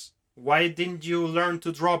movements. Why didn't you learn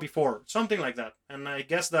to draw before? Something like that. And I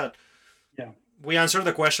guess that we answer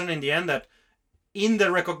the question in the end that in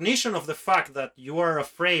the recognition of the fact that you are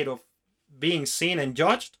afraid of being seen and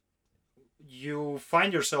judged, you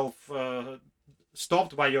find yourself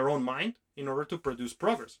stopped by your own mind in order to produce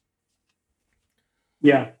progress.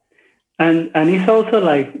 Yeah. And it's also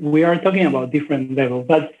like we are talking about different levels.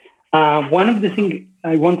 But one of the things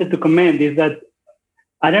I wanted to comment is that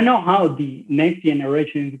I don't know how the next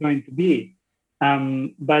generation is going to be.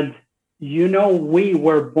 But, we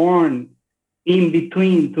were born in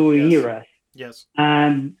between two eras. Yes.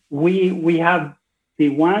 And we have the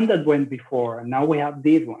one that went before, and now we have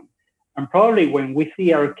this one. And probably when we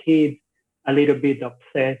see our kids a little bit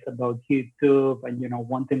obsessed about YouTube and,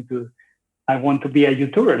 I want to be a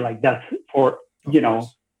YouTuber, like that's for,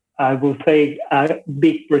 I will say a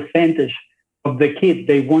big percentage of the kids,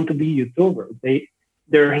 they want to be YouTubers.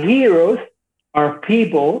 Their heroes are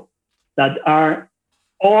people that are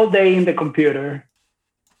all day in the computer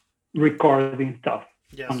recording stuff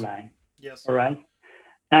online. Yes. All right.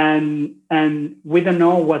 And we don't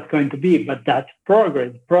know what's going to be, but that's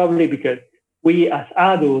progress, probably because we as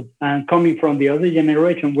adults and coming from the other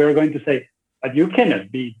generation, we're going to say, but you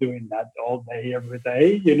cannot be doing that all day, every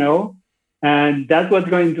day, And that's what's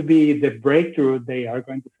going to be the breakthrough. They are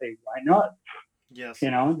going to say, why not? Yes.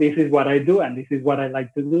 This is what I do and this is what I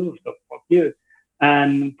like to do. So fuck you.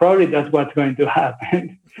 And probably that's what's going to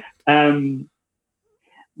happen.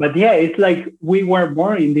 But yeah, it's like we were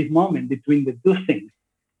born in this moment between the two things.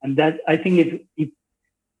 And that I think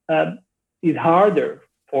it's harder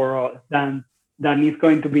for us than it's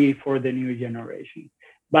going to be for the new generation.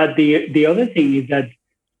 But the other thing is that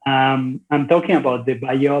I'm talking about the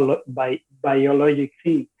biologic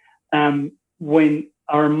thing. When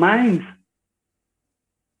our minds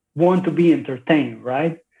want to be entertained,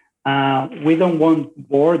 right? We don't want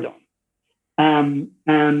boredom.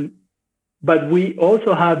 But we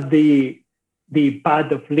also have the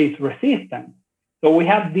path of least resistance. So we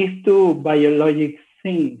have these two biologic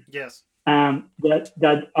things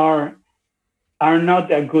that are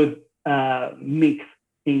not a good mix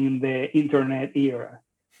in the internet era,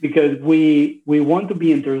 because we want to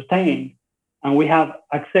be entertained and we have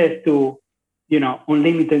access to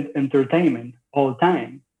unlimited entertainment all the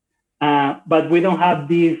time, but we don't have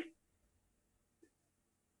these.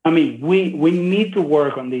 I mean, we need to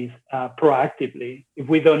work on this proactively. If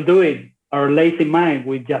we don't do it, our lazy mind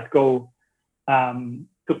will just go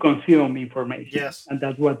to consume information. Yes. And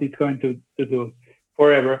that's what it's going to do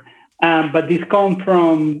forever. But this comes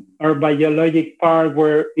from our biologic part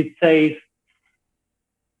where it says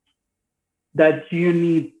that you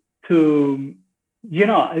need to,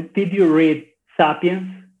 did you read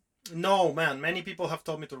Sapiens? No, man. Many people have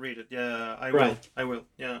told me to read it. Yeah, I will. I will.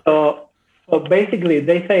 Yeah. So basically,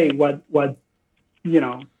 they say what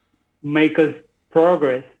make us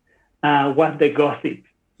progress was the gossip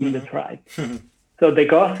in the tribe. So the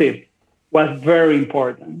gossip was very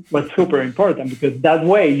important, was super important, because that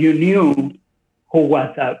way you knew who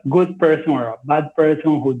was a good person or a bad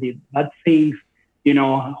person, who did bad things,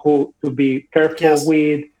 who to be careful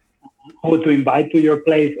with, who to invite to your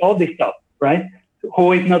place, all this stuff, right?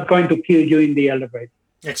 Who is not going to kill you in the elevator.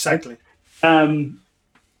 Exactly. Right?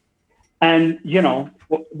 And,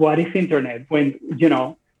 what is internet? When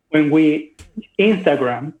we,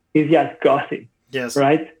 Instagram is just gossip. Yes.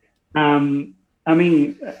 Right? I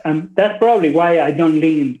mean, that's probably why I don't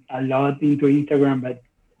lean a lot into Instagram,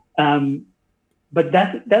 but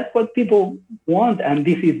that's what people want. And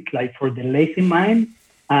this is like for the lazy mind,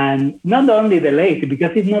 and not only the lazy,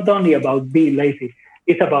 because it's not only about being lazy,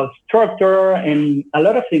 it's about structure and a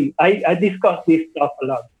lot of things. I discuss this stuff a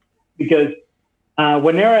lot because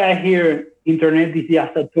whenever I hear internet is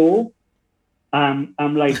just a tool, I'm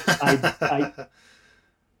like,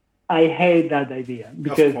 I hate that idea,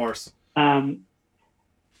 because of course.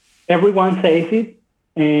 Everyone says it,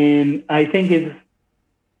 and I think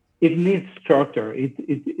it needs structure.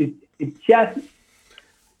 It just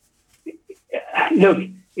look.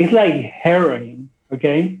 It's like heroin,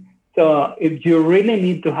 okay? So if you really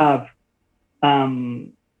need to have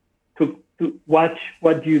to watch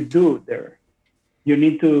what you do there. You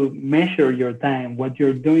need to measure your time, what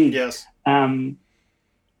you're doing, Yes.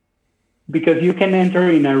 because you can enter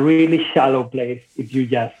in a really shallow place if you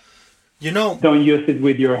just You know, don't use it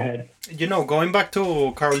with your head. going back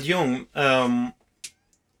to Carl Jung,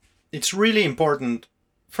 it's really important.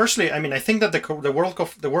 Firstly, I mean, I think that the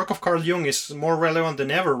work of Carl Jung is more relevant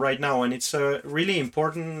than ever right now, and it's a really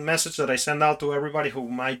important message that I send out to everybody who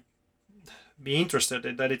might be interested,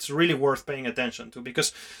 that it's really worth paying attention to,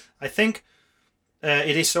 because I think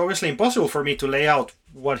it is obviously impossible for me to lay out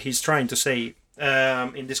what he's trying to say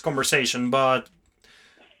in this conversation, but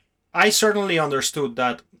I certainly understood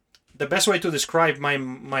that the best way to describe my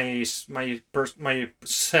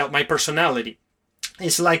personality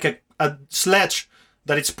is like a sledge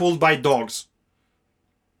that it's pulled by dogs.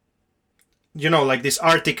 Like these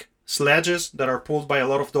Arctic sledges that are pulled by a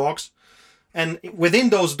lot of dogs. And within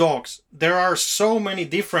those dogs, there are so many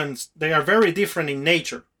they are very different in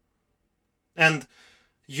nature. And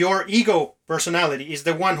your ego personality is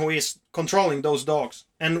the one who is controlling those dogs.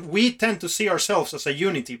 And we tend to see ourselves as a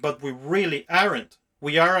unity, but we really aren't.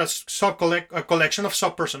 We are a collection of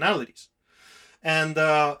sub-personalities. And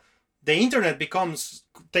the internet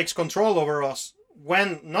takes control over us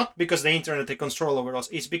not because the internet takes control over us,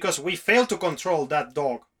 it's because we fail to control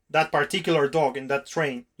that particular dog in that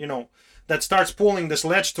train, that starts pulling the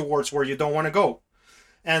sledge towards where you don't want to go.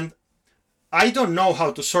 And I don't know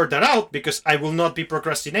how to sort that out because I will not be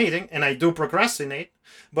procrastinating, and I do procrastinate,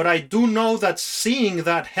 but I do know that seeing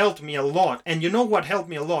that helped me a lot. And you know what helped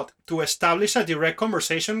me a lot? To establish a direct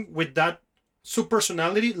conversation with that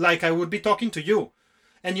subpersonality like I would be talking to you.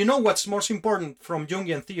 And you know what's most important from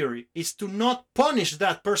Jungian theory is to not punish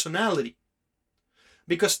that personality.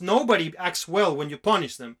 Because nobody acts well when you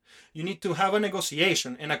punish them. You need to have a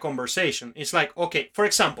negotiation and a conversation. It's like, okay, for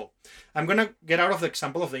example, I'm going to get out of the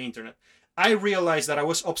example of the internet. I realized that I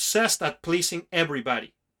was obsessed at pleasing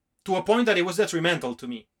everybody to a point that it was detrimental to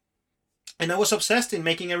me. And I was obsessed in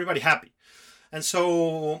making everybody happy. And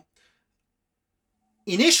so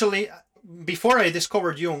initially, before I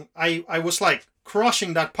discovered Jung, I was like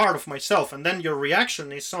crushing that part of myself. And then your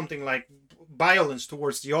reaction is something like violence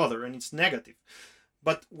towards the other, and it's negative.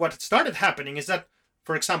 But what started happening is that,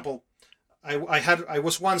 for example, I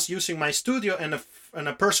was once using my studio, and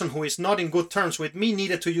a person who is not in good terms with me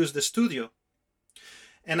needed to use the studio.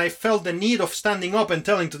 And I felt the need of standing up and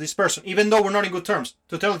telling to this person, even though we're not in good terms,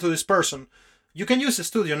 to tell to this person, you can use the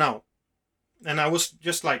studio now. And I was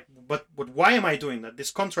just like, but why am I doing that? This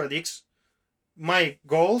contradicts my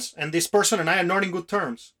goals, and this person and I are not in good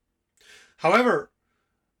terms. However,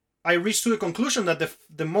 I reached to the conclusion that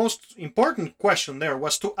the most important question there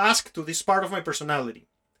was to ask to this part of my personality,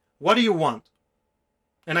 what do you want?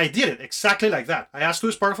 And I did it exactly like that. I asked to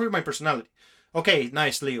this part of my personality, okay,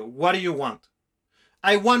 nice, Leo, what do you want?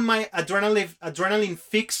 I want my adrenaline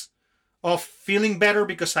fix of feeling better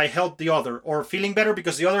because I helped the other, or feeling better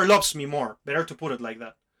because the other loves me more. Better to put it like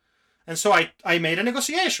that. And so I made a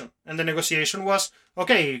negotiation. And the negotiation was,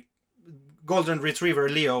 okay, Golden Retriever,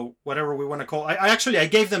 Leo, whatever we want to call it. I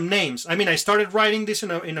gave them names. I mean, I started writing this in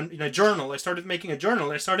a journal. I started making a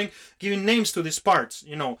journal. I started giving names to these parts.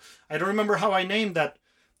 I don't remember how I named that.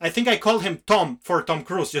 I think I called him Tom for Tom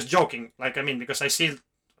Cruise, just joking. Because I see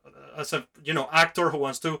as a actor who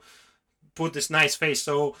wants to put this nice face.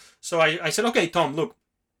 So I said, okay, Tom, look,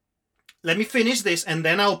 let me finish this and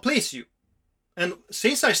then I'll please you. And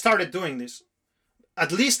since I started doing this,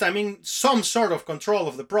 at least I'm in some sort of control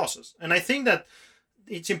of the process. And I think that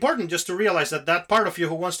it's important just to realize that part of you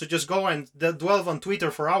who wants to just go and dwell on Twitter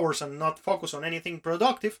for hours and not focus on anything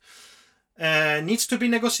productive needs to be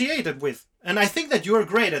negotiated with. And I think that you are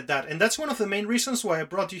great at that. And that's one of the main reasons why I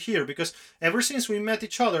brought you here, because ever since we met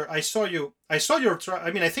each other, I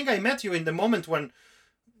think I met you in the moment when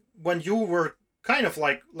you were kind of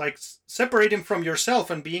like separating from yourself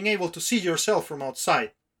and being able to see yourself from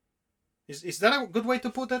outside. Is that a good way to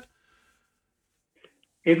put it?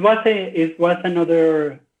 It was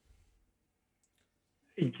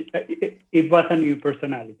a new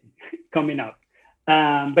personality coming up.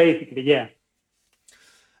 Basically, yeah.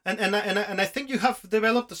 And I think you have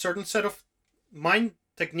developed a certain set of mind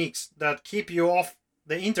techniques that keep you off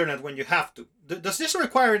the internet when you have to. Does this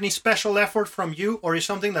require any special effort from you, or is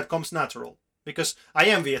something that comes natural? Because I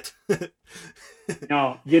envy it.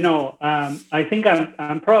 No, I think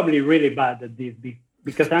I'm probably really bad at this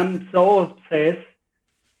because I'm so obsessed.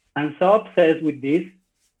 I'm so obsessed with this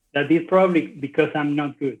that it's probably because I'm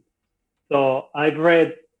not good. So I've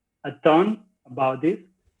read a ton about this.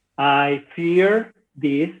 I fear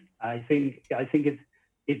this. I think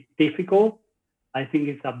it's difficult. I think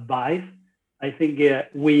it's a vice. I think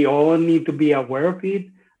we all need to be aware of it.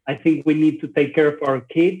 I think we need to take care of our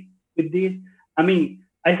kids with this. I mean,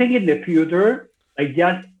 I think in the future, like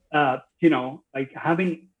just like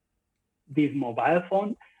having this mobile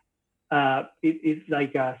phone, it's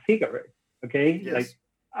like a cigarette. Okay, like Yes.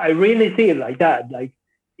 I really see it like that. Like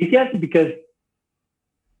it's just because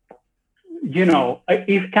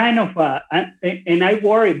it's kind of and I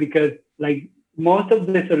worry because like most of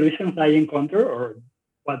the solutions I encounter or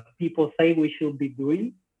what people say we should be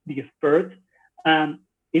doing, the experts,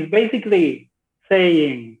 is basically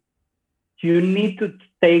saying you need to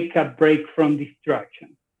take a break from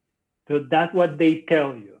distraction. So that's what they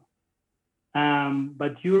tell you.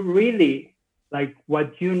 But you really like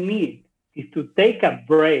what you need is to take a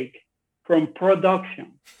break from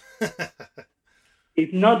production.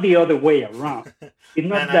 It's not the other way around. It's Man,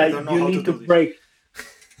 not I don't that know you how to need to do this. break.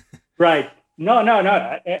 Right. No, no, no.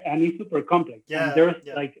 And it's super complex. And Yeah, there's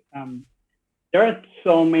yeah. like, there are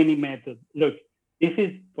so many methods. Look, this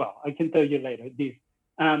is, well, I can tell you later this.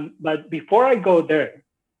 But before I go there,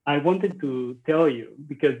 I wanted to tell you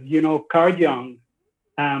because, Carl Jung,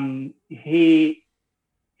 he,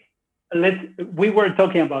 we were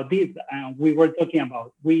talking about this and we were talking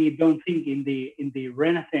about, we don't think in the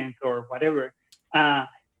Renaissance or whatever, uh,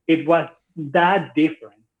 it was that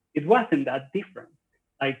different. It wasn't that different.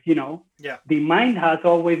 Like, Yeah. the mind has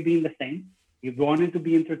always been the same. You wanted to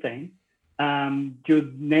be entertained.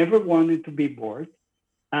 You never wanted to be bored.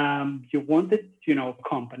 You wanted,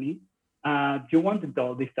 company. You wanted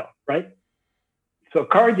all this stuff, right? So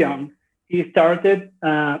Carl Jung, he started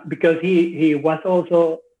because he was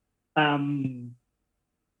also um,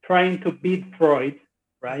 trying to beat Freud,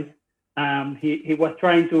 right? He was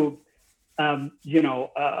trying to,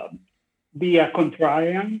 be a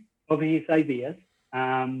contrarian of his ideas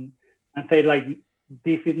and say like,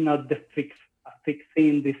 this is not the fixed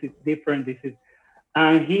thing. This is different. This is,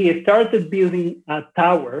 and he started building a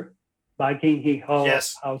tower back in his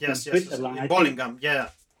Yes, house in yes, yes, yes. Switzerland. In I think. Bollingham, yeah.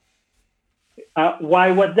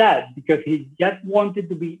 Why was that? Because he just wanted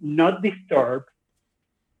to be not disturbed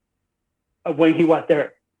when he was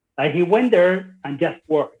there. Like he went there and just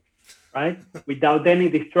worked, right? Without any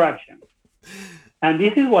distraction. And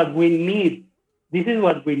this is what we need. This is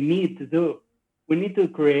what we need to do. We need to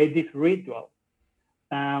create this ritual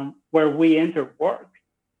where we enter work.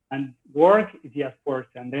 And work is just work.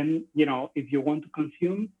 And then, if you want to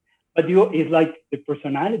consume, but it's like the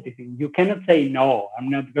personality thing. You cannot say, no, I'm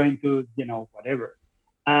not going to, whatever.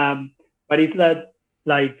 But it's that,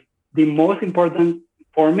 like, the most important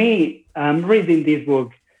for me, I'm reading this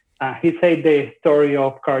book. He said the story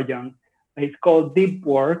of Carl Jung. It's called Deep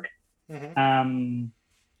Work. Mm-hmm.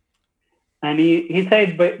 And he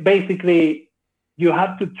said basically you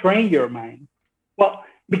have to train your mind. Well,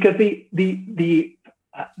 because the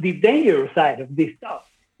dangerous side of this stuff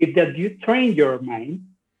is that you train your mind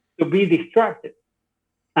to be distracted.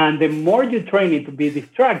 And the more you train it to be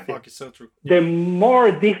distracted, Fuck, it's so true. the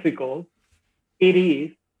more difficult it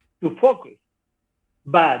is to focus.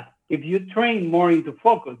 But if you train more into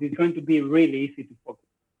focus, it's going to be really easy to focus.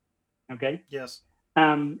 Okay? Yes.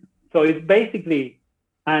 So it's basically,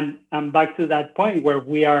 and back to that point where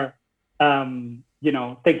we are,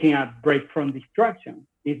 taking a break from distraction.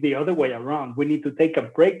 It's the other way around. We need to take a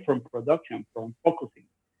break from production, from focusing.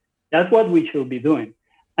 That's what we should be doing.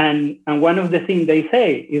 And one of the things they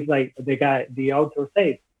say is like the author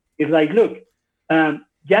says, is like, look,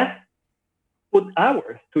 just put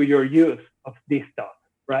hours to your use of this stuff,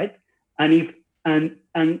 right? And if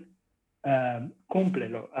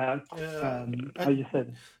cúmplelo. How you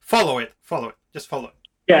said? Follow it. Just follow it.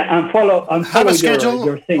 Yeah, and follow Have a schedule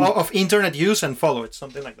your thing. of internet use and follow it,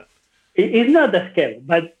 something like that. It's not the scale,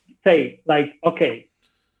 but say like, okay,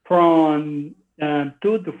 from 2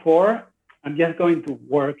 to 4, I'm just going to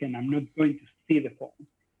work and I'm not going to see the phone.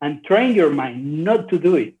 And train your mind not to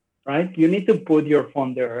do it, right? You need to put your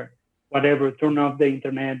phone there, whatever, turn off the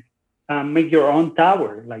internet, make your own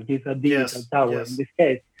tower, like it's a digital tower in this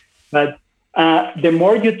case. But the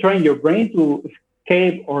more you train your brain to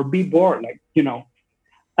escape or be bored, like,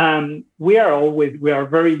 we are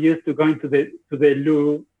very used to going to the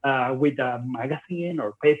loo with a magazine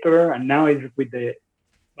or paper, and now it's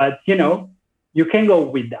but you can go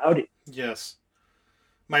without it. Yes.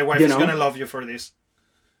 My wife is gonna love you for this.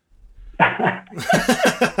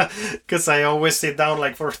 Because I always sit down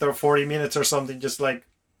like for 40 minutes or something, just like,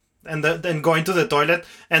 and then going to the toilet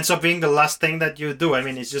ends up being the last thing that you do. I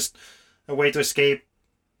mean, it's just a way to escape.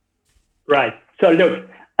 Right. So look,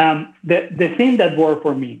 the thing that worked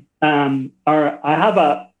for me are I have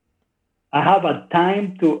a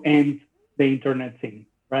time to end the internet thing,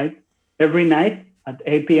 right? Every night at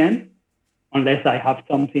 8 p.m. unless I have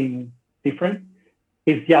something different.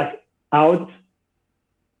 It's just out,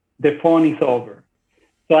 the phone is over.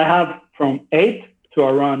 So I have from 8 to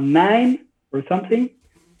around 9 or something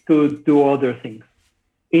to do other things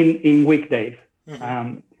in weekdays.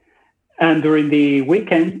 Mm-hmm. And during the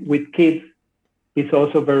weekend with kids, it's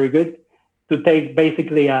also very good to take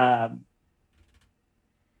basically I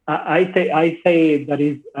say that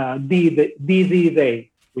is DD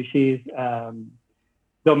day, which is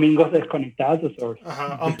Domingos Desconectados or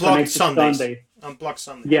Unplugged Sundays. Unplugged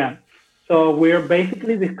Sundays. Yeah. So we're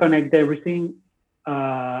basically disconnect everything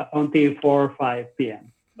until 4 or 5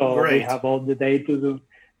 p.m. So Great. we have all the day to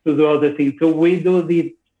do other things. So we do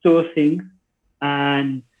these two things,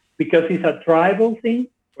 and because it's a tribal thing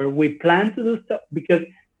where we plan to do stuff, because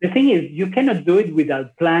the thing is you cannot do it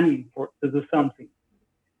without planning to do something,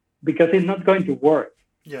 because it's not going to work.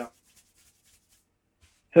 Yeah.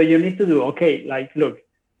 So you need to do, okay, like, look,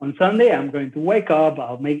 on Sunday, I'm going to wake up,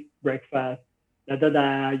 I'll make breakfast,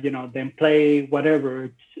 then play whatever,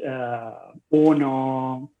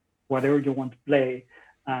 Uno, whatever you want to play,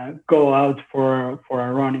 go out for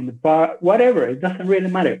a run in the park, whatever. It doesn't really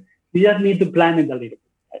matter. You just need to plan it a little bit.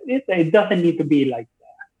 It doesn't need to be like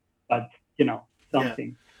that, but,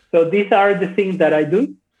 something. Yeah. So these are the things that I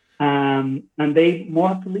do. And they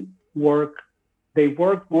mostly work. They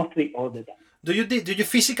work mostly all the time. Do you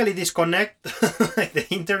physically disconnect like the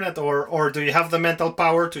internet, or do you have the mental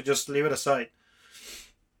power to just leave it aside?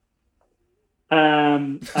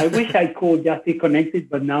 I wish I could just be connected,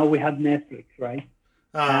 but now we have Netflix, right?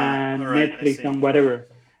 And right, Netflix and whatever.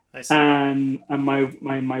 And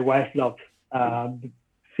my wife loves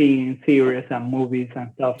seeing series and movies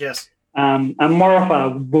and stuff. Yes. I'm more of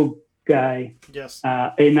a book guy. Yes.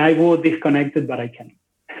 And I will disconnect it, but I can't.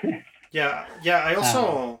 Yeah.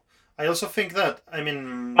 I also think that, I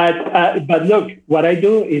mean... But look, what I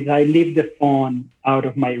do is I leave the phone out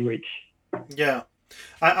of my reach. Yeah.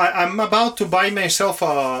 I'm about to buy myself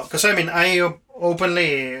because I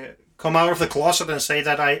openly come out of the closet and say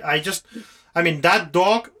that that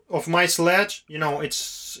dog of my sledge,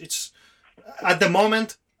 it's at the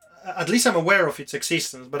moment, at least I'm aware of its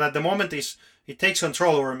existence, but at the moment it takes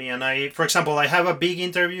control over me. And for example, I have a big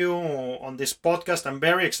interview on this podcast. I'm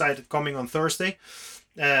very excited coming on Thursday.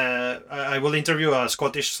 I will interview a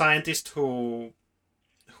Scottish scientist who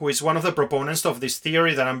is one of the proponents of this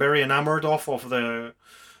theory that I'm very enamored of the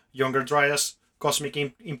Younger Dryas cosmic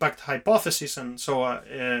impact hypothesis. And so,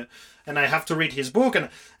 and I have to read his book, and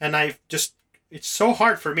it's so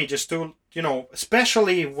hard for me just to,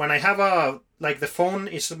 especially when I have the phone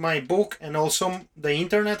is my book and also the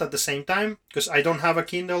internet at the same time, because I don't have a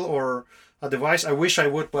Kindle or a device. I wish I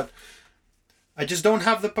would, but I just don't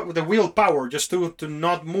have the willpower just to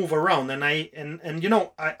not move around. And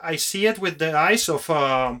I see it with the eyes of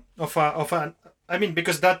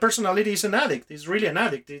because that personality is an addict. It's really an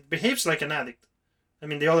addict. It behaves like an addict.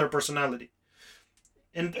 The other personality.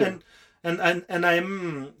 And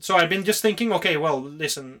I'm so I've been just thinking, okay, well,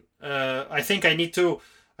 listen, I think I need to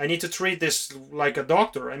treat this like a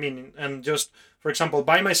doctor. And just, for example,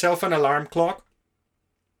 buy myself an alarm clock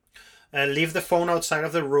and leave the phone outside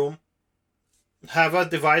of the room, have a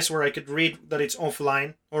device where I could read that it's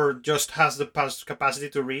offline or just has the capacity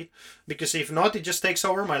to read, because if not, it just takes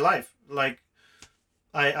over my life. Like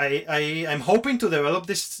I'm hoping to develop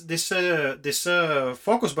this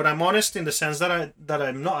focus, but I'm honest in the sense that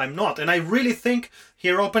I'm not, and I really think,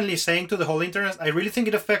 here openly saying to the whole internet, I really think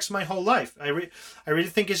it affects my whole life. I really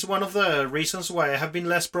think it's one of the reasons why I have been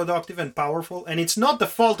less productive and powerful, and it's not the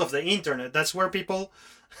fault of the internet. That's where people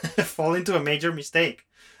fall into a major mistake.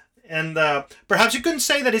 And perhaps you couldn't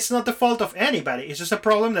say that it's not the fault of anybody. It's just a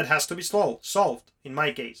problem that has to be solved. In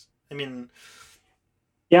my case,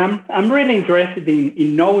 Yeah, I'm really interested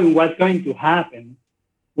in knowing what's going to happen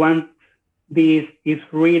once this is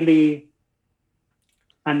really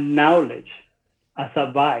acknowledged as a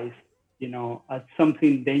vice, as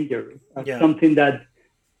something dangerous, as something that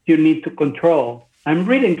you need to control. I'm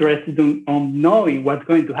really interested in knowing what's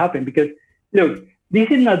going to happen, because, look, this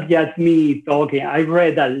is not just me talking. I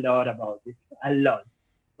read a lot about this, a lot.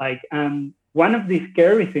 Like, one of the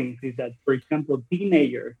scary things is that, for example,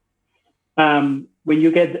 teenagers, when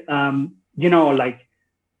you get,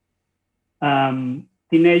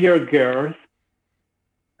 teenager girls,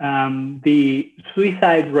 the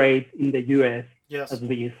suicide rate in the U.S., yes, at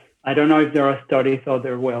least, I don't know if there are studies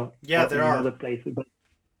there are other places, but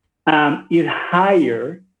is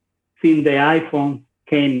higher since the iPhone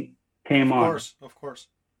came on. Of course.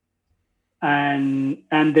 And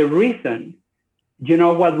the reason,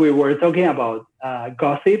 what we were talking about,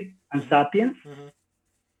 gossip and sapiens,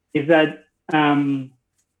 is that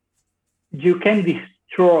you can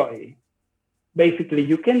destroy, basically,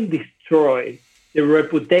 you can destroy the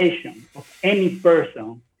reputation of any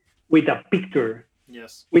person with a picture,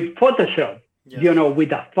 Yes. with Photoshop, Yes.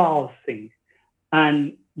 with a false thing.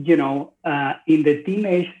 And, in the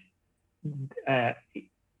teenage uh,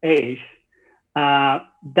 age,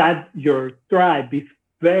 that your tribe is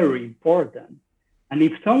very important. And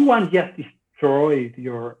if someone just destroys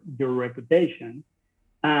your reputation,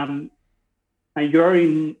 um, and you're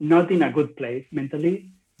not in a good place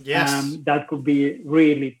mentally, Yes. that could be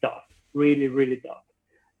really tough, really, really tough.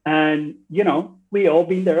 And, we all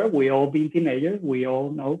been there. We all been teenagers. We all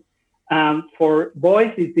know. For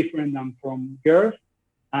boys, it's different than from girls,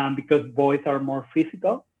 because boys are more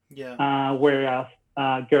physical, Yeah. whereas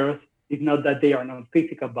girls, it's not that they are not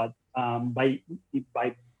physical, but by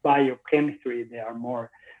biochemistry, they are more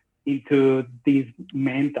into these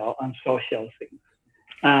mental and social things.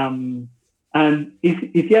 Um, and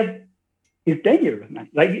it's just, it's dangerous, man.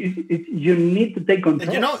 Like, you need to take And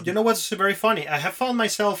control. you know what's very funny? I have found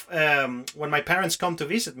myself when my parents come to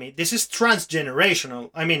visit me. This is transgenerational.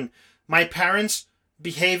 I mean, my parents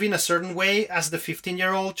behave in a certain way as the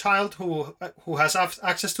 15-year-old child who has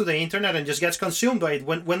access to the internet and just gets consumed by it.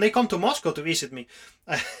 When they come to Moscow to visit me,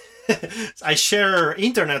 I share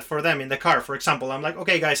internet for them in the car. For example, I'm like,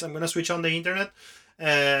 okay, guys, I'm gonna switch on the internet.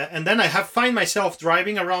 And then I find myself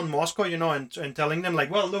driving around Moscow, and telling them like,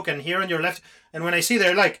 well, look, and here on your left. And when I see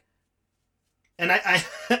they're like, and I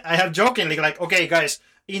have jokingly like, okay, guys,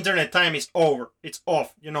 internet time is over. It's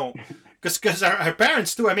off, because our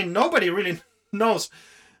parents too. I mean, nobody really knows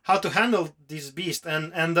how to handle this beast.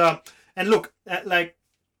 And look, like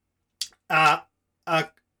a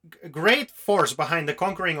great force behind the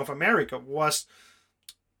conquering of America was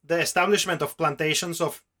the establishment of plantations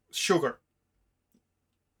of sugar.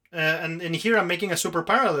 And here I'm making a super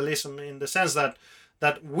parallelism in the sense that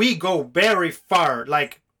we go very far,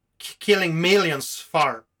 like killing millions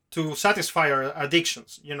far to satisfy our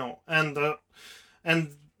addictions,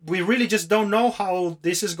 and we really just don't know how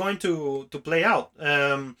this is going to play out.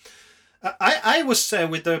 I was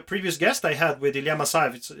with the previous guest I had with Ilya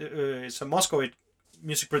Masaev. It's a Moscow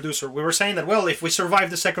music producer. We were saying that, well, if we survive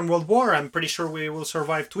the Second World War, I'm pretty sure we will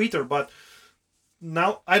survive Twitter. But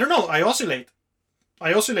now I don't know. I oscillate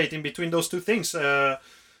in between those two things.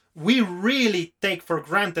 We really take for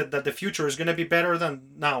granted that the future is going to be better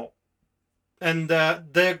than now. And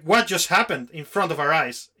what just happened in front of our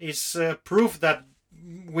eyes is proof that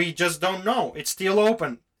we just don't know. It's still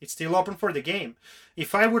open. It's still open for the game.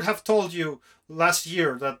 If I would have told you last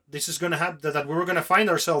year that this is going to happen, that we were going to find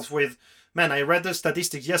ourselves with, man, I read the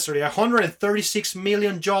statistics yesterday, 136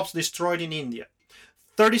 million jobs destroyed in India,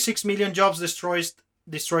 36 million jobs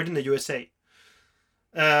destroyed in the USA.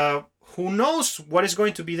 Who knows what is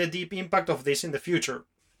going to be the deep impact of this in the future?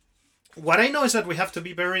 What I know is that we have to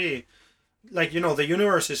be very, like, the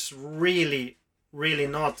universe is really, really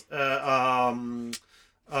not,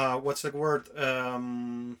 what's the word?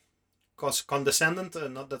 Condescendent.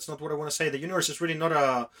 That's not what I want to say. The universe is really not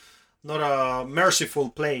a merciful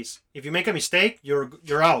place. If you make a mistake,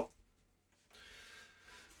 you're out.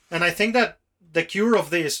 And I think that the cure of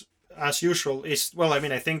this, as usual, is, well, I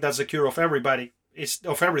mean, I think that's the cure of everybody.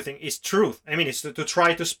 Of everything is truth. I mean, it's to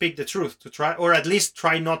try to speak the truth, to try, or at least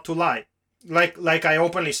try not to lie. Like I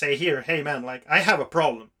openly say here, hey man, like, I have a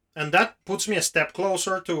problem, and that puts me a step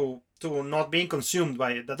closer to not being consumed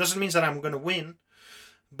by it. That doesn't mean that I'm gonna win,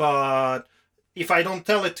 but if I don't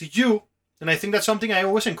tell it to you, and I think that's something I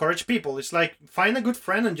always encourage people. It's like, find a good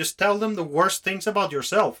friend and just tell them the worst things about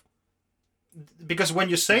yourself, because when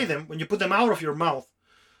you say them, when you put them out of your mouth,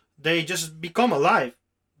 they just become alive.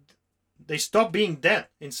 They stop being dead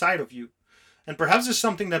inside of you. And perhaps it's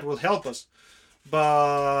something that will help us.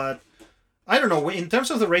 But I don't know. In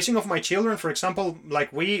terms of the raising of my children, for example,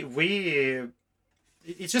 like we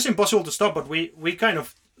it's just impossible to stop. But we kind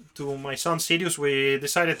of, to my son Sirius, we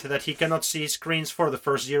decided that he cannot see screens for the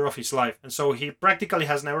first year of his life. And so he practically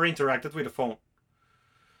has never interacted with a phone.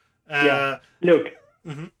 Yeah. Look.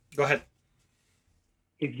 Mm-hmm. Go ahead.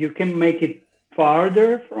 If you can make it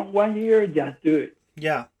farther from 1 year, just do it.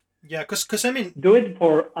 Yeah. Yeah, because I mean, do it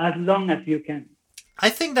for as long as you can.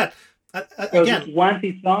 I think that again, once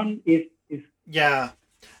it's on, is yeah.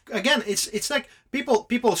 Again, it's like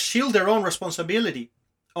people shield their own responsibility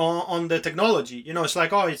on the technology. It's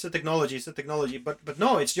like, oh, it's a technology, but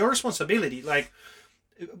no, it's your responsibility. Like,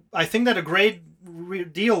 I think that a great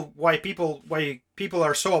deal why people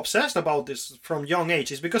are so obsessed about this from young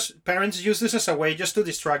age is because parents use this as a way just to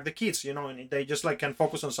distract the kids, and they just like can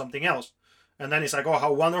focus on something else. And then it's like, oh,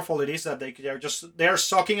 how wonderful it is that they're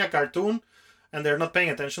sucking a cartoon, and they're not paying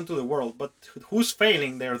attention to the world. But who's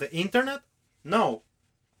failing there? The internet? No,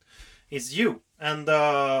 it's you. And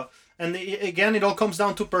again, it all comes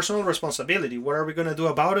down to personal responsibility. What are we going to do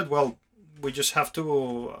about it? Well, we just have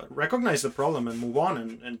to recognize the problem and move on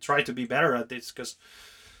and try to be better at this, because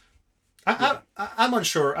I'm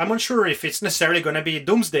unsure. I'm unsure if it's necessarily going to be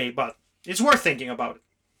doomsday, but it's worth thinking about it.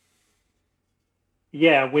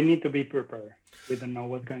 Yeah, we need to be prepared. We don't know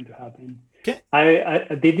what's going to happen. Okay.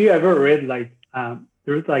 I did you ever read like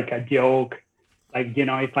there's like a joke, like, you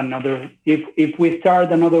know, if we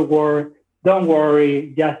start another war, don't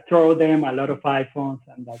worry, just throw them a lot of iPhones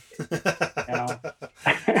and that's it. You know?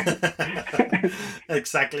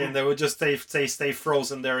 Exactly, and they would just stay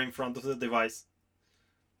frozen there in front of the device.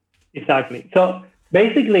 Exactly. So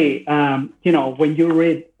basically, you know, when you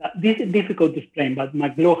read, this is difficult to explain, but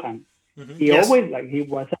McLuhan, he always, like, he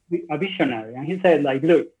was a visionary, and he said, like,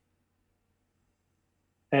 look,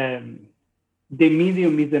 the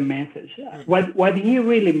medium is the message. What he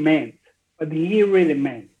really meant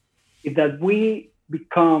is that we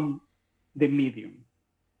become the medium.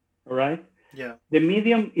 All right. Yeah. The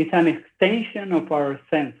medium is an extension of our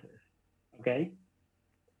senses. Okay.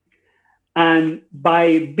 And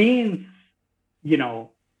by being, you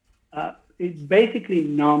know, it basically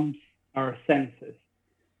numbs our senses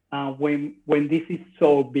when this is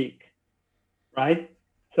so big, right?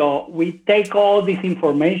 So we take all this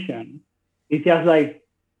information. It's just like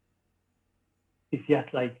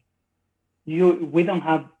we don't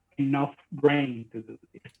have enough brain to do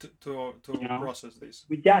this. To process this.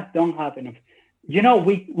 We just don't have enough. You know,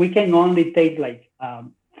 we can only take like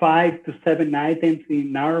 5 to 7 items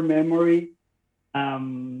in our memory,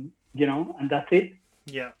 you know, and that's it.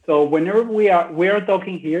 Yeah. So whenever we are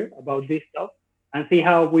talking here about this stuff and see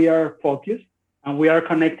how we are focused and we are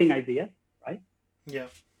connecting ideas, right? Yeah.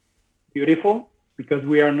 Beautiful, because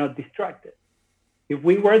we are not distracted. If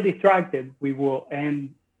we were distracted, we will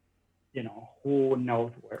end, you know, who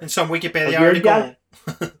knows where. In some Wikipedia article.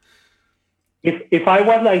 If I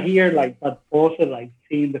was like here, like, but also like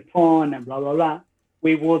seeing the phone and blah, blah, blah,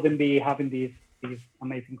 we wouldn't be having these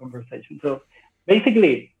amazing conversations. So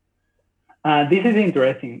basically, this is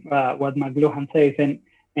interesting, what McLuhan says.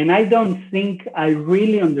 And I don't think I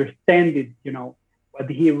really understand it, you know, what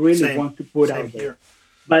he really wants to put out there.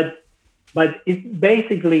 But it's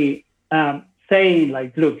basically saying,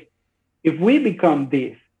 like, look, if we become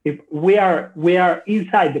this, if we are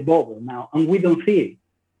inside the bubble now and we don't see it,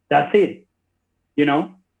 that's it. You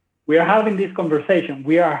know, we are having this conversation.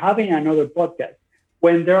 We are having another podcast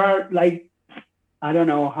when there are, like, I don't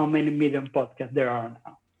know how many million podcasts there are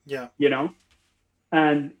now. Yeah. You know,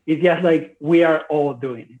 and it's just like we are all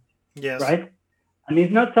doing it. Yes. Right. And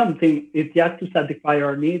it's not something, it's just to satisfy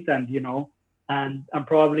our needs and, you know, and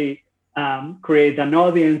probably create an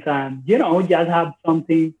audience and, you know, just have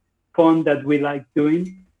something fun that we like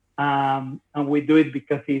doing. And we do it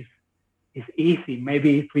because it's easy.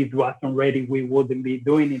 Maybe if it wasn't ready, we wouldn't be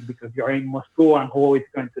doing it because you're in Moscow and who is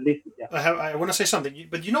going to listen. Yeah. I want to say something,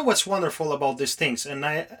 but you know what's wonderful about these things, and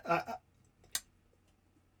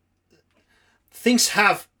things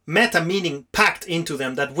have meta meaning packed into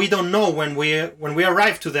them that we don't know when we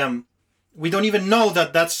arrive to them. We don't even know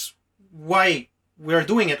that that's why we are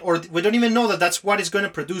doing it, or we don't even know that that's what it's going to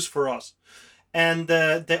produce for us. And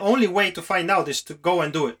the only way to find out is to go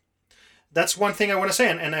and do it. That's one thing I want to say,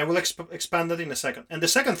 and I will expand that in a second. And the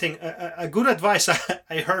second thing, a good advice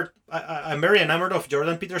I heard, I'm very enamored of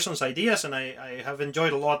Jordan Peterson's ideas, and I have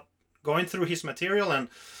enjoyed a lot going through his material.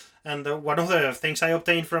 And one of the things I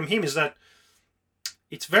obtained from him is that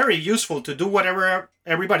it's very useful to do whatever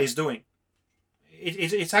everybody's doing.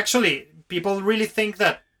 It's actually, people really think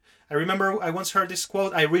that, I remember I once heard this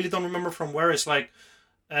quote, I really don't remember from where, it's like,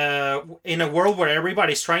 in a world where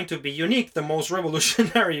everybody's trying to be unique, the most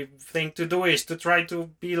revolutionary thing to do is to try to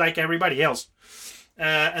be like everybody else.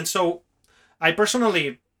 And so I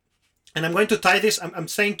personally, and I'm going to tie this, I'm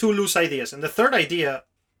saying 2 loose ideas. And the third idea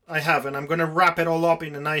I have, and I'm going to wrap it all up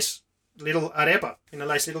in a nice little arepa, in a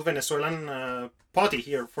nice little Venezuelan potty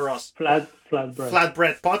here for us.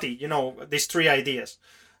 Flatbread potty, you know, these 3 ideas.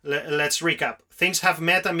 Let's recap. Things have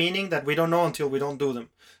meta meaning that we don't know until we don't do them.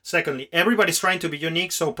 Secondly, everybody's trying to be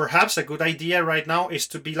unique, so perhaps a good idea right now is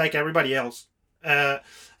to be like everybody else.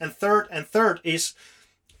 And third is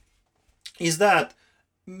that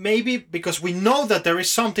maybe because we know that there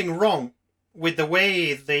is something wrong with the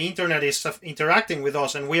way the internet is interacting with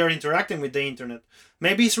us and we are interacting with the internet,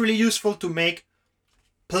 maybe it's really useful to make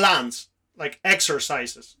plans, like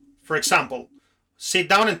exercises. For example, sit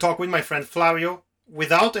down and talk with my friend Flavio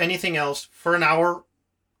without anything else for an hour,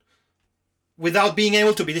 without being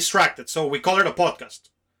able to be distracted. So we call it a podcast.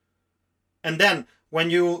 And then when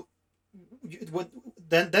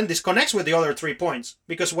then this connects with the other 3 points,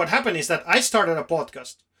 because what happened is that I started a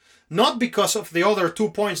podcast not because of the other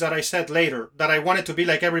 2 points that I said later, that I wanted to be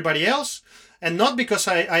like everybody else, and not because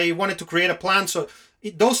I wanted to create a plan. So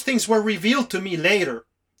those things were revealed to me later,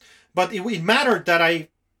 but it mattered that I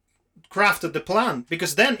crafted the plan,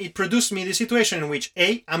 because then it produced me the situation in which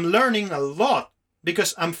I'm learning a lot,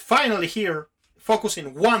 because I'm finally here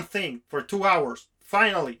focusing one thing for 2 hours.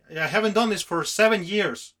 Finally, I haven't done this for 7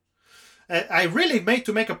 years. I really made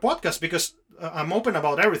to make a podcast because I'm open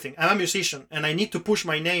about everything. I'm a musician and I need to push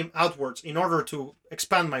my name outwards in order to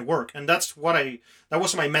expand my work. And that's that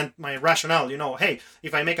was my rationale, hey,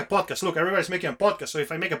 if I make a podcast, look, everybody's making a podcast. So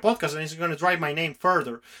if I make a podcast, then it's going to drive my name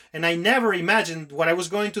further. And I never imagined what I was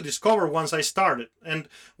going to discover once I started. And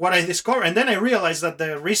what I discovered, and then I realized that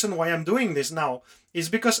the reason why I'm doing this now is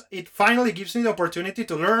because it finally gives me the opportunity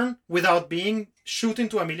to learn without being shoot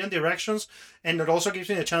into a million directions. And it also gives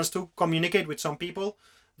me the chance to communicate with some people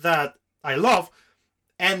that I love.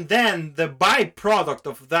 And then the byproduct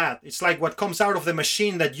of that, it's like what comes out of the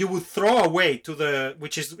machine that you would throw away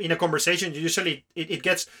which is in a conversation, usually it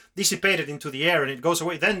gets dissipated into the air and it goes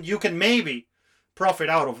away. Then you can maybe profit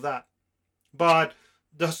out of that. But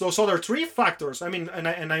those other 3 factors, I mean,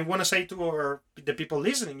 and I want to say to the people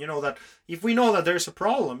listening, that if we know that there's a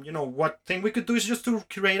problem, what thing we could do is just to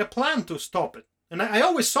create a plan to stop it. And I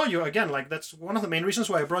always saw you, again, like that's one of the main reasons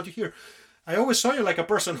why I brought you here. I always saw you like a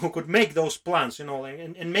person who could make those plans,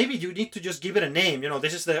 and maybe you need to just give it a name.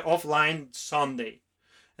 This is the offline Sunday.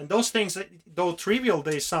 And those things, though trivial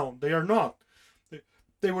they sound, they are not.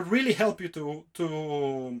 They would really help you to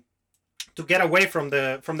get away from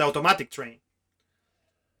the automatic train.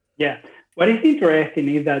 Yeah. What is interesting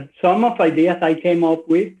is that some of ideas I came up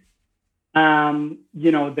with,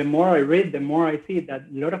 the more I read, the more I see that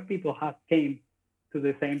a lot of people have came to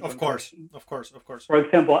the same. Of course. For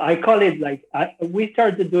example, I call it like, we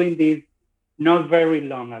started doing this not very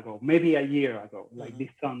long ago, maybe a year ago, like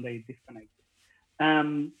this Sunday Disconnected.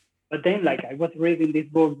 But then like I was reading this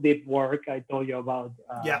book, Deep Work, I told you about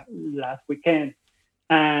last weekend.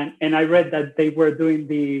 And I read that they were doing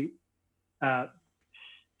the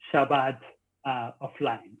Shabbat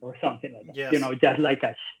offline or something like that. Yes. Just like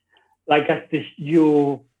a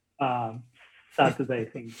Saturday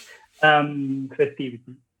thing,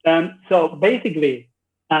 festivity. So basically,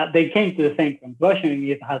 they came to the same conclusion.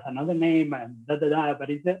 It has another name and but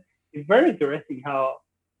it's very interesting how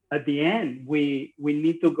at the end we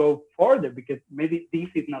need to go further, because maybe this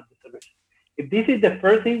is not the solution. If this is the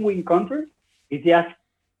first thing we encounter, it's just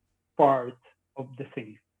part of the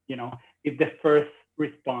thing, it's the first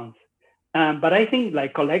response. But I think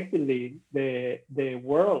like collectively the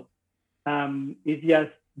world is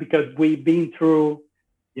just because we've been through,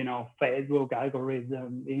 Facebook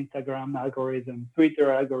algorithm, Instagram algorithm, Twitter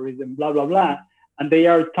algorithm, blah, blah, blah. And they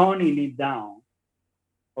are toning it down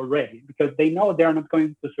already because they know they're not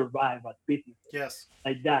going to survive as businesses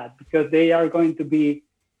like that, because they are going to be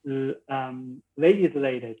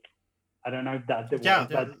legislated. I don't know if that's the word,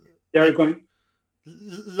 but they're going...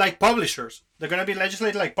 Like publishers. They're going to be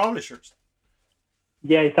legislated like publishers.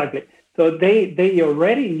 Yeah, exactly. So they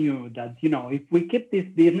already knew that, if we keep this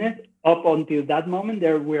business up until that moment,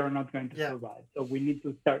 we are not going to survive. So we need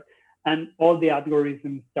to start, and all the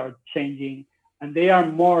algorithms start changing, and they are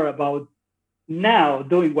more about now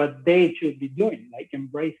doing what they should be doing, like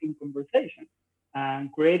embracing conversation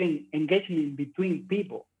and creating engagement between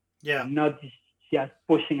people. Yeah. Not just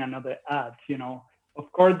pushing another ad,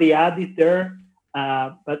 Of course, the ad is there,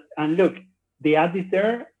 and look, the ad is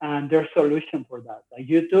there, and there's solution for that. Like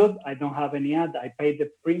YouTube, I don't have any ad. I pay the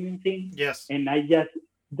premium thing. Yes. And I just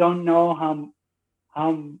don't know how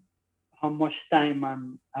much time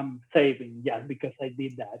I'm saving just because I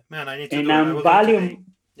did that. Man, I need to. And I'm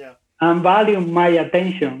valuing my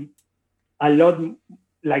attention a lot.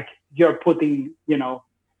 Like you're putting, your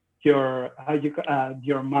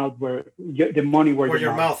mouth where the money where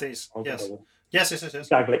your mouth is. Yes. Yes.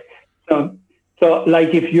 Exactly. So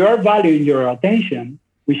like if you're valuing your attention,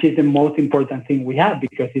 which is the most important thing we have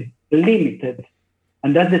because it's limited,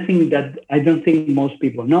 and that's the thing that I don't think most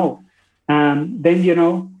people know. Then,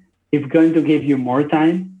 it's going to give you more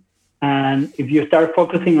time. And if you start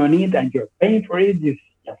focusing on it and you're paying for it, it's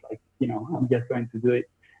just like, I'm just going to do it.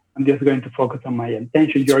 I'm just going to focus on my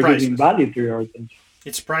attention. You're giving value to your attention.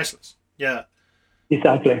 It's priceless. Yeah.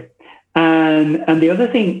 Exactly. And the other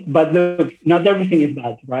thing, but look, not everything is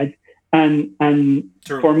bad, right? And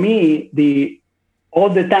True. For me, all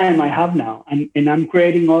the time I have now, and I'm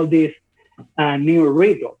creating all these new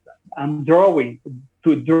rituals. I'm drawing.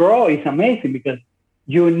 To draw is amazing because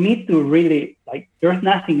you need to really, there's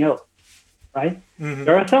nothing else. right? Mm-hmm.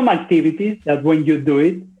 There are some activities that when you do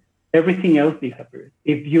it, everything else disappears.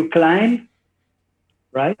 If you climb,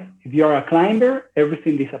 right? If you are a climber,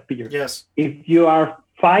 everything disappears. Yes. If you are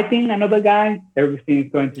fighting another guy, everything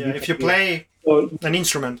is going to disappear. If you play an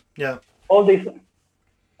instrument, all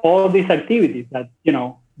these activities that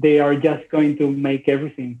they are just going to make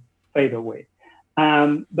everything fade away.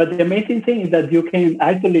 But the amazing thing is that you can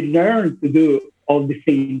actually learn to do all these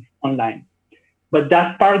things online. But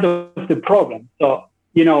that's part of the problem. So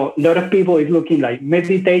a lot of people is looking like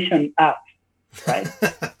meditation apps, right?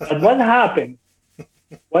 But what happens?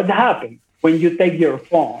 What happens when you take your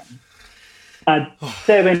phone at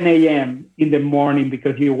 7 a.m. in the morning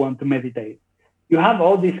because you want to meditate? You have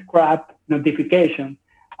all this crap notifications,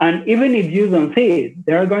 and even if you don't see it,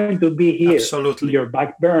 they're going to be here in your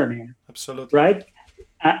back burner. Absolutely. Right?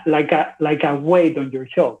 Like a weight on your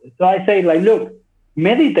shoulder. So I say, look,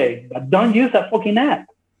 meditate, but don't use a fucking app.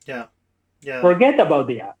 Yeah. Forget about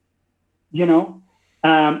the app.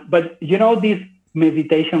 But these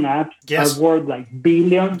meditation apps are worth like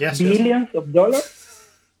billions of dollars,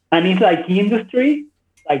 and it's like industry,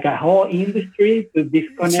 like a whole industry to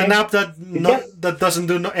disconnect. It's an app that doesn't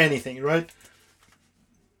do anything, right?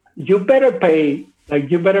 You better pay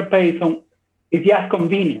some. It's just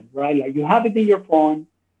convenient, right? Like you have it in your phone.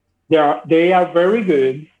 They are very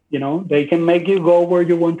good. They can make you go where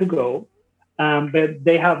you want to go, but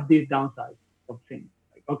they have these downsides of things.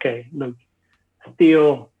 Like, okay, look,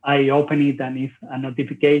 still I open it and it's a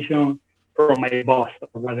notification from my boss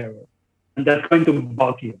or whatever, and that's going to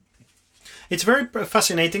bug you. It's very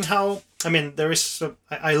fascinating how, there is,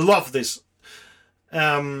 I love this.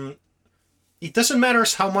 It doesn't matter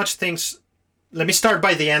how much things, let me start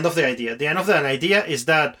by the end of the idea. The end of the idea is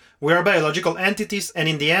that we are biological entities, and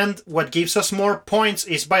in the end, what gives us more points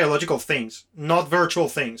is biological things, not virtual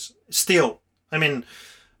things. Still,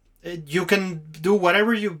 you can do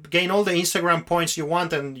whatever, you gain all the Instagram points you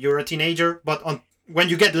want, and you're a teenager, but when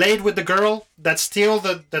you get laid with the girl, that's still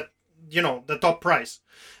the top prize.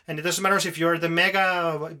 And it doesn't matter if you're the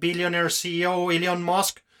mega billionaire CEO Elon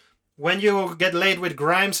Musk. When you get laid with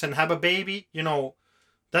Grimes and have a baby,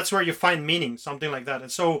 that's where you find meaning, something like that.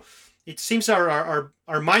 And so it seems our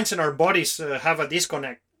minds and our bodies have a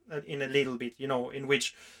disconnect in a little bit, in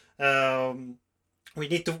which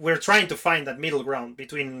we're trying to find that middle ground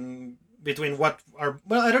between what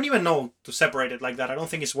I don't even know to separate it like that. I don't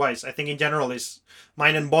think it's wise. I think in general is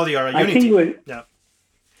mind and body are a unity.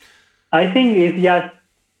 I think it's just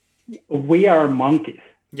we are monkeys.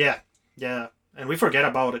 Yeah. And we forget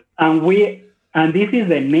about it. And this is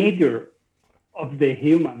the nature of the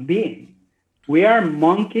human being. We are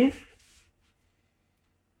monkeys,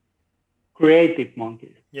 creative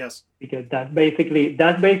monkeys. Yes. Because that's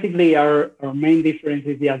basically our main difference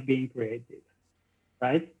is just being creative,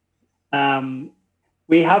 right?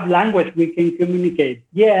 We have language, we can communicate.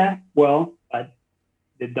 Yeah, well, but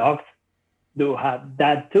the dogs do have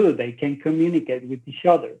that too. They can communicate with each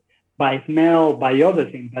other by smell, by other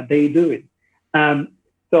things, but they do it.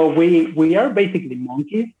 So we are basically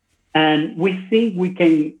monkeys, and we think we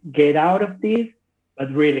can get out of this, but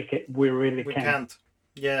we can't.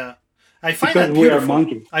 Yeah, I find because that beautiful. We are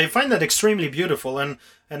monkeys. I find that extremely beautiful, and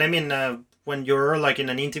when you're like in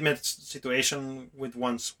an intimate situation with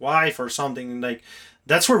one's wife or something, like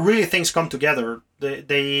that's where really things come together.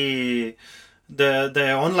 The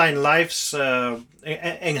online lives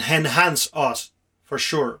enhance us for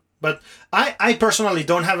sure. But I personally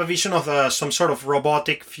don't have a vision of some sort of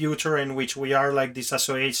robotic future in which we are like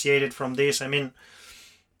disassociated from this. And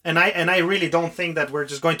I really don't think that we're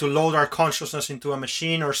just going to load our consciousness into a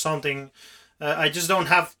machine or something. I just don't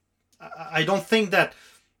have. I don't think that,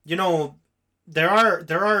 there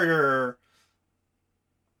are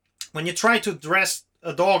when you try to dress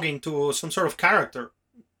a dog into some sort of character,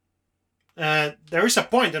 there is a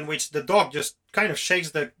point in which the dog just kind of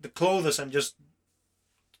shakes the clothes and just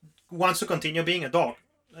wants to continue being a dog.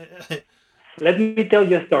 Let me tell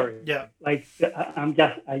you a story. Yeah. Like I'm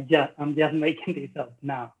just making this up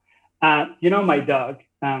now. My dog.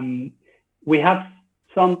 We have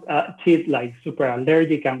some. She's like super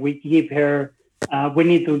allergic, and we give her. We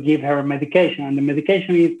need to give her medication, and the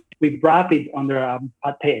medication is we wrap it under a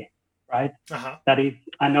pate, right? Uh-huh. That is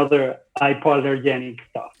another hypoallergenic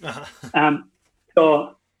stuff. Uh-huh.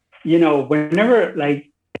 So whenever like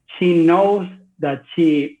she knows that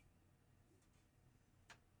she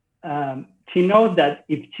knows that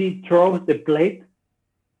if she throws the plate,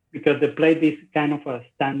 because the plate is kind of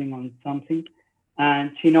standing on something,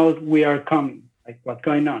 and she knows we are coming, like what's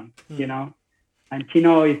going on, and she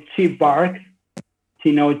knows if she barks,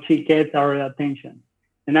 she knows she gets our attention.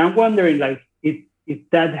 And I'm wondering, like, if is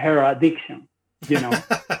that her addiction. You know,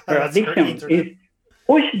 her That's her addiction internet. is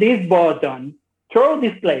push this button, throw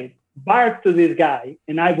this plate, bark to this guy,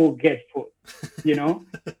 and I will get food. You know,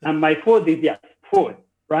 and my food is just food,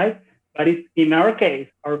 right? But it's, in our case,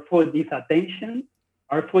 our food is attention,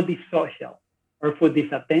 our food is social, our food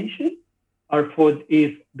is attention, our food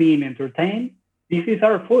is being entertained. This is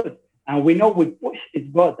our food. And we know we push this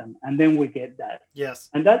button and then we get that. Yes.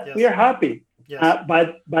 And that Yes. we are happy. Yes. But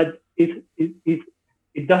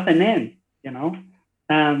it doesn't end, you know?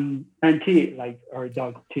 And she, like our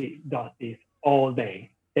dog, she does this all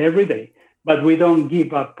day, every day. But we don't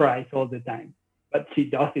give up price all the time. But she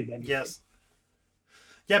does it anyway. Yes.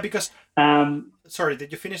 Yeah, because Um, sorry,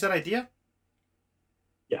 did you finish that idea?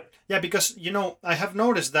 Yeah. Yeah, because I have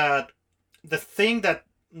noticed that the thing that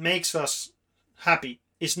makes us happy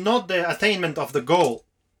is not the attainment of the goal,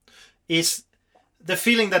 is the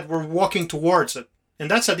feeling that we're walking towards it. And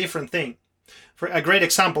that's a different thing. For a great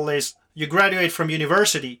example is you graduate from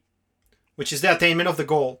university, which is the attainment of the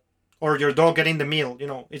goal, or your dog getting the meal,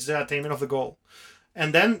 it's the attainment of the goal.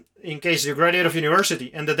 And then in case you graduate of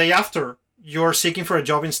university and the day after you're seeking for a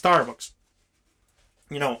job in Starbucks,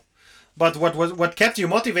 but what kept you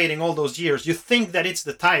motivating all those years, you think that it's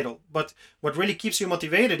the title, but what really keeps you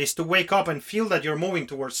motivated is to wake up and feel that you're moving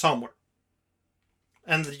towards somewhere.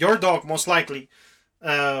 And your dog most likely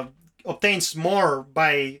obtains more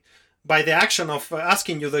by the action of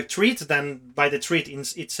asking you the treat than by the treat in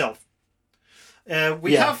itself.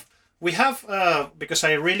 We have because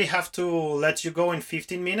I really have to let you go in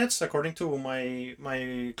 15 minutes according to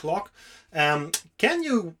my clock. Can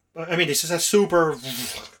you? I mean, this is a super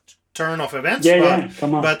turn of events.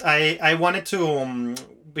 Come on. But I wanted to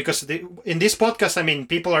because in this podcast, I mean,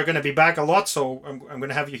 people are going to be back a lot, so I'm going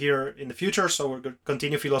to have you here in the future. So we're going to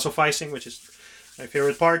continue philosophizing, which is my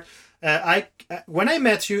favorite part. When I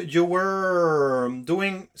met you, you were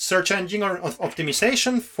doing search engine or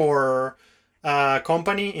optimization for a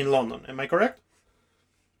company in London. Am I correct?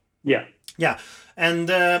 Yeah. Yeah,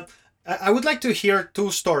 and I would like to hear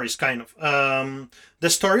two stories, kind of. The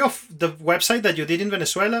story of the website that you did in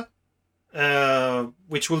Venezuela,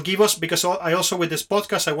 which will give us, because I also, with this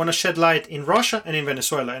podcast, I want to shed light in Russia and in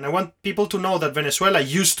Venezuela. And I want people to know that Venezuela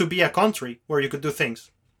used to be a country where you could do things.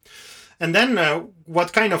 And then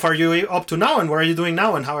what kind of are you up to now, and what are you doing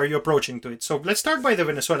now, and how are you approaching to it? So let's start by the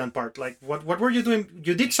Venezuelan part. Like, what were you doing?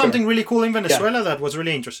 You did something really cool in Venezuela that was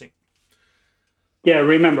really interesting. Yeah,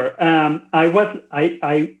 remember,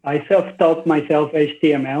 I self-taught myself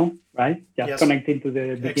HTML, right? Just connecting to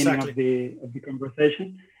the beginning of the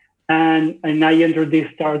conversation. And I entered this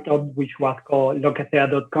startup, which was called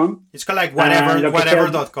Locasea.com. It's called like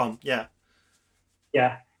whatever.com. Yeah.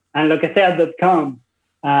 Yeah. And Locasea.com,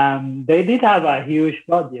 they did have a huge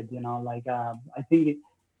budget, I think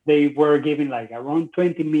they were giving like around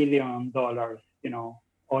 $20 million,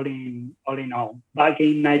 all in all, back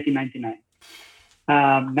in 1999.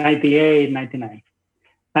 98, 99.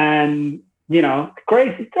 And,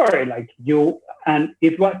 crazy story, and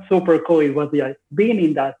it was super cool. It was like being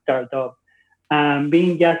in that startup,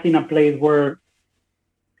 being just in a place where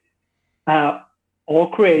all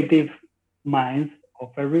creative minds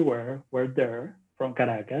of everywhere were there from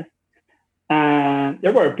Caracas. And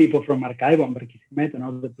there were people from Maracaibo and Barquisimeto and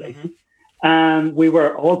other places. Mm-hmm. And we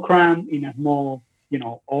were all crammed in a small,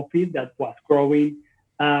 office that was growing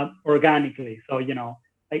organically. So,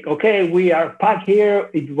 okay, we are packed here.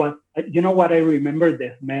 It was, what I remember,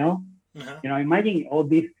 the smell. Uh-huh. Imagine all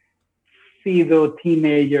these pseudo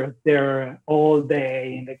teenagers there all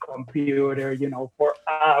day in the computer, for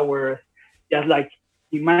hours. Just like,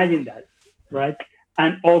 imagine that, right?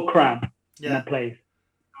 And all crammed in a place,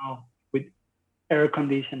 with air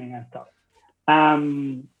conditioning and stuff.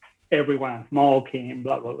 Everyone smoking,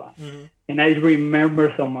 blah, blah, blah. Mm-hmm. And I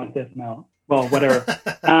remember so much the smell. Well, whatever.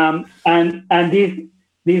 And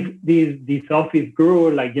this office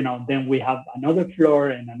grew, then we have another floor,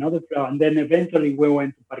 and then eventually we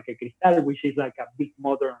went to Parque Cristal, which is like a big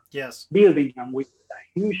modern building, and with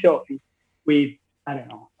a huge office with, I don't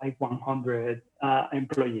know, like 100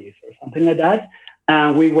 employees or something like that.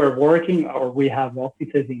 And we were working, or we have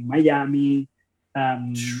offices in Miami,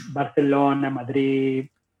 Barcelona, Madrid,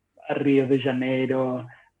 Rio de Janeiro,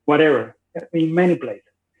 whatever, in many places.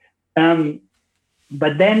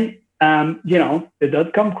 But then, the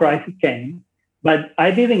dot-com crisis came, but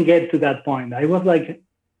I didn't get to that point. I was like,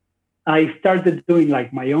 I started doing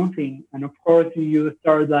like my own thing. And of course, you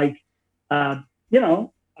start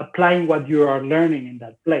applying what you are learning in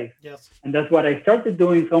that place. Yes. And that's what I started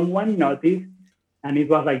doing. Someone noticed, and it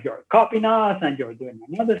was like, you're copying us and you're doing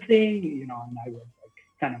another thing, and I was like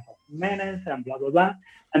kind of a menace and blah, blah, blah.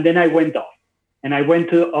 And then I went off. and I went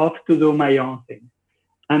to off to do my own thing.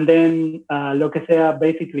 And then Lo que sea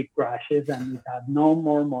basically crashes and it had no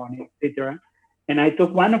more money, etc. And I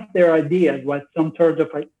took one of their ideas was some sort of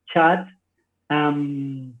a chat.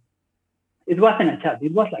 Um, it wasn't a chat.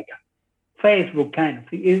 It was like a Facebook kind of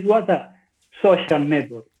thing. It was a social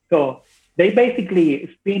network. So they basically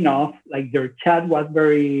spin off, like their chat was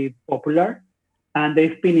very popular, and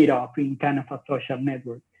they spin it off in kind of a social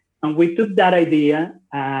network. And we took that idea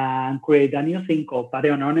and created a new thing called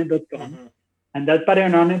Pareonone.com. Mm-hmm. And that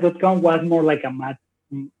Pareonone.com was more like a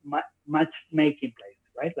matchmaking place,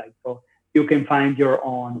 right? Like, so you can find your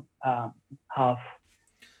own half,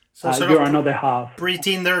 So sort your of another half.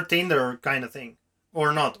 Tinder kind of thing,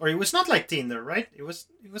 or not? Or it was not like Tinder, right? It was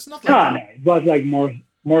not like No, that. no, it was like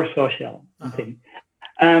more social thing.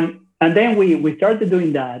 And then we started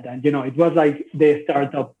doing that, and it was like the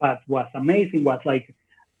startup path was amazing. Was like,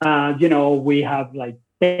 we have like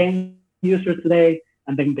 10 users today,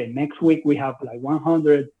 and then the next week we have like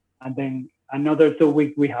 100, and then another 2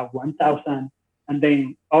 weeks we have 1,000, and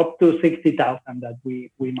then up to 60,000 that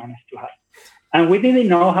we managed to have. And we didn't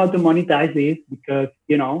know how to monetize this because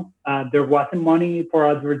there wasn't money for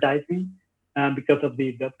advertising because of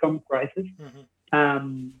the .com crisis.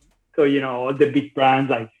 Mm-hmm. So all the big brands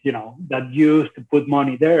that used to put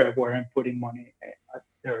money there weren't putting money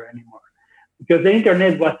there anymore because the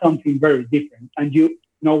internet was something very different, and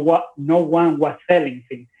no one was selling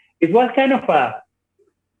things. It was kind of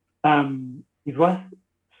it was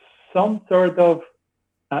some sort of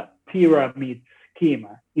pyramid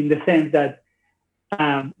schema in the sense that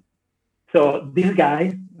so these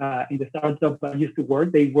guys in the startup I used to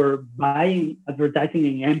work, they were buying advertising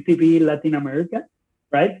in MTV Latin America,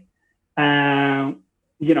 right? A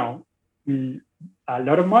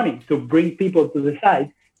lot of money to bring people to the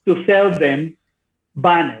site to sell them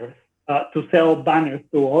banners, to sell banners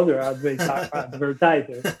to other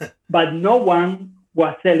advertisers. But no one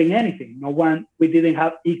was selling anything. We didn't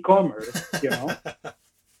have e-commerce,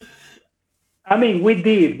 I mean, we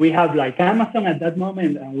did. We have like Amazon at that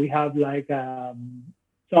moment, and we have like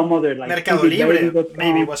some other like Mercado Libre.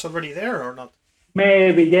 Maybe was already there or not?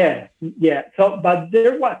 Maybe, yeah. So, but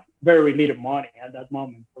there was very little money at that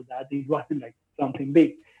moment for that. It wasn't like something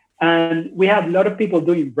big, and we have a lot of people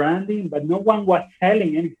doing branding, but no one was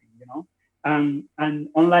selling anything, And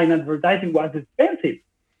online advertising was expensive,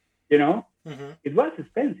 Mm-hmm. It was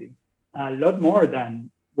expensive, a lot more than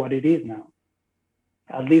what it is now,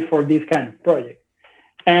 at least for this kind of project.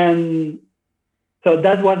 And so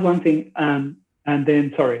that was one thing. And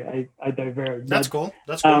then, sorry, I diverged. That's cool.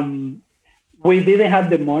 That's cool. We didn't have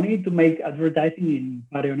the money to make advertising in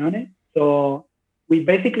Pareonone. So we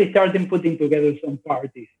basically started putting together some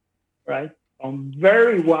parties, right? Some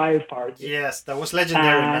very wild parties. Yes, that was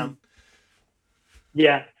legendary, man.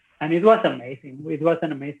 Yeah, and it was amazing. It was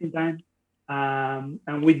an amazing time.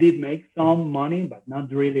 And we did make some money, but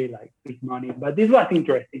not really like big money. But this was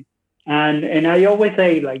interesting. And I always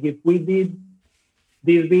say, like, if we did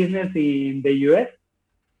this business in the US,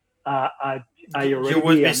 I already you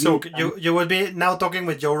would be you would be now talking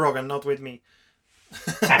with Joe Rogan, not with me.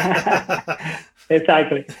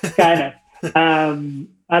 Exactly, kind of.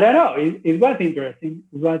 I don't know. It was interesting.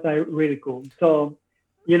 It was really cool. So,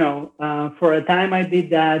 for a time I did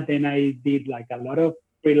that. Then I did like a lot of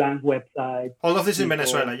freelance websites. All of this in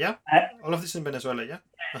Venezuela, yeah? All of this in Venezuela, yeah?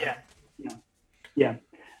 Yeah.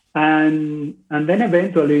 And then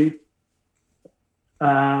eventually,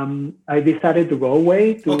 I decided to go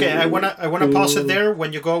away. I wanna pause it there.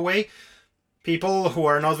 When you go away, people who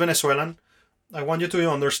are not Venezuelan, I want you to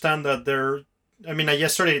understand that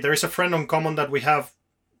yesterday there is a friend on common that we have,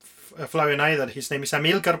 Flavio and I, that his name is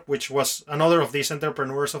Amilcar, which was another of these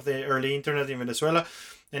entrepreneurs of the early internet in Venezuela,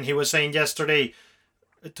 and he was saying yesterday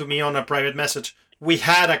to me on a private message, we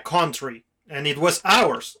had a country and it was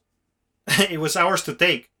ours. It was ours to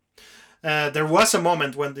take. There was a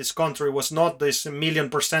moment when this country was not this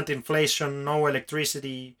 1,000,000% inflation, no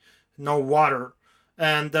electricity, no water.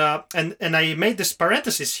 And I made this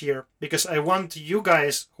parenthesis here because I want you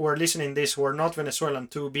guys who are listening this, who are not Venezuelan,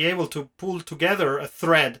 to be able to pull together a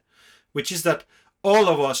thread, which is that all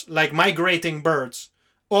of us, like migrating birds,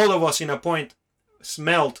 all of us in a point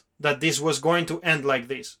smelled that this was going to end like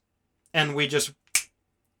this, and we just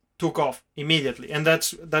took off immediately. And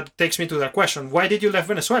that takes me to that question: why did you leave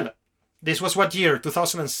Venezuela? This was what year?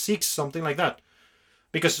 2006, something like that.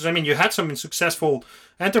 Because you had some successful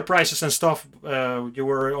enterprises and stuff. You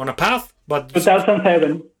were on a path, but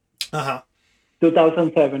 2007.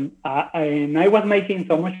 2007, and I was making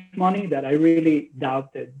so much money that I really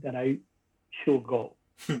doubted that I should go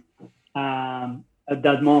at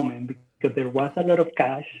that moment, because there was a lot of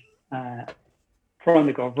cash from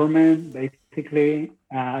the government, basically,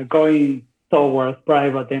 going towards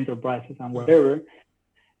private enterprises and Mm. whatever.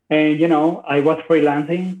 And, I was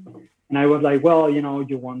freelancing and I was like, well,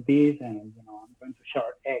 you want this and, I'm going to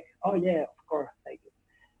share eggs. Oh, yeah, of course, take it.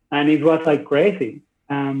 And it was like crazy.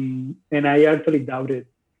 And I actually doubted.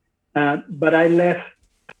 But I left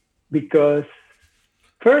because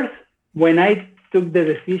first, when I took the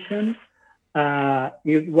decision,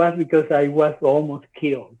 it was because I was almost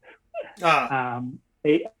killed. Ah,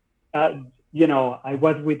 I, I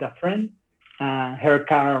was with a friend. Her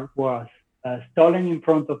car was stolen in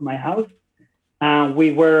front of my house.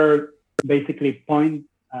 We were basically pointed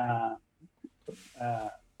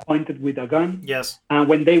with a gun. yes. And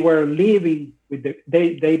when they were leaving,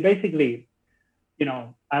 they basically,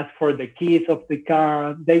 asked for the keys of the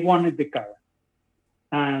car. They wanted the car.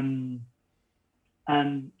 And,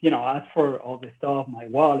 asked for all the stuff, my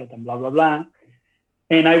wallet and blah, blah, blah.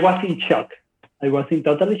 And I was in shock. I was in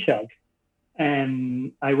total shock.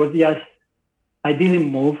 And I didn't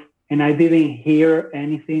move and I didn't hear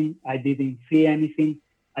anything. I didn't see anything.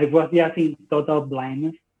 I was just in total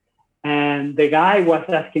blindness. And the guy was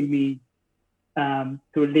asking me to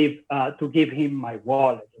give him my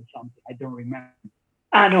wallet or something. I don't remember.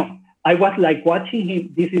 No, I was like watching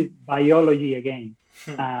him. This is biology again,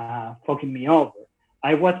 fucking me over.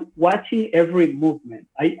 I was watching every movement.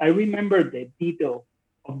 I remember the detail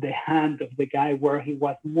of the hand of the guy where he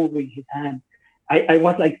was moving his hand. I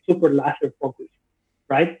was like super laser focused,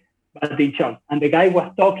 right? But in shock. And the guy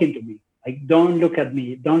was talking to me, like, don't look at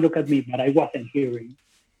me, but I wasn't hearing.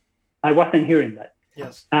 I wasn't hearing that.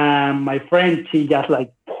 Yes. My friend, she just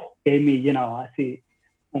like gave me, así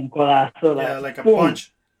un codazo. Yeah, like a boom.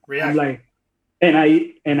 punch. I'm React. like, and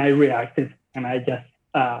I reacted, and I just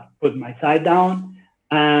put my side down.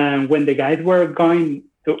 And when the guys were going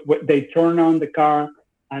to, they turn on the car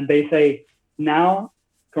and they say, "Now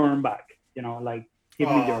turn back." Like give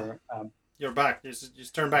me your back.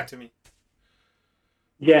 Just turn back to me.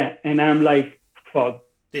 Yeah, and I'm like, "Fuck,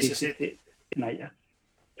 This is it. And I just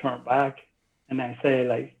turn back, and I say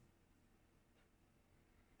like,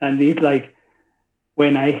 and it's like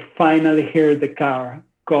when I finally hear the car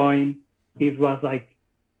going, it was like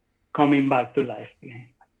coming back to life again.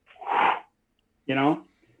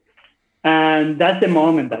 And that's the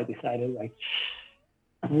moment I decided, like,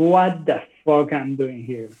 what the fuck I'm doing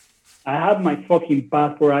here? I have my fucking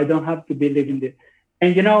passport. I don't have to be living this.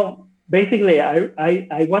 And basically,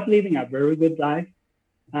 I was living a very good life.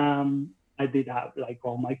 I did have like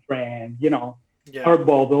all my friends, Yeah. our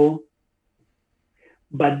bubble.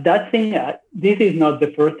 But that thing, this is not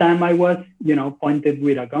the first time I was, pointed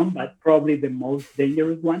with a gun, but probably the most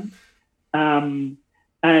dangerous one. And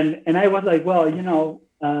I was like, well,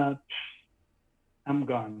 I'm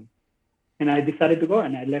gone. And I decided to go,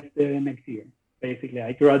 and I left the next year. Basically,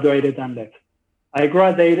 I graduated and left. I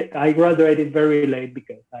graduated very late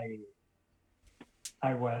because I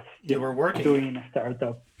was You were working. doing a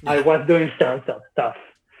startup. Yeah. I was doing startup stuff.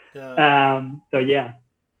 Yeah. So yeah.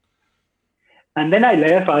 And then I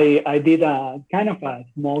left. I did a kind of a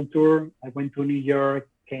small tour. I went to New York,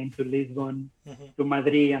 came to Lisbon, to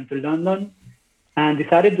Madrid, and to London, and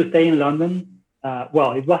decided to stay in London.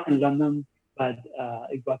 Well, it wasn't London, but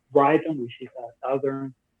it was Brighton, which is a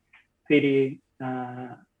southern city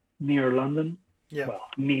near London. Yeah. Well,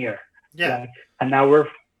 near. Yeah. Like an hour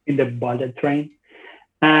in the bullet train.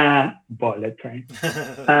 And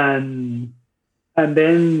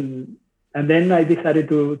then I decided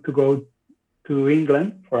to go to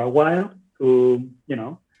England for a while to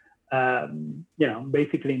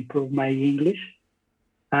basically improve my English,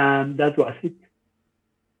 and that was it.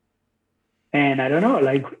 And I don't know,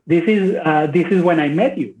 like this is when I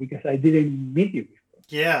met you, because I didn't meet you before.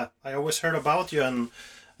 Yeah, I always heard about you, and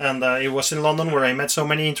it was in London where I met so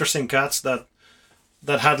many interesting cats that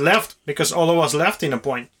had left, because all of us left in a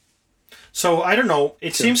point. So I don't know.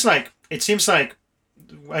 It seems like,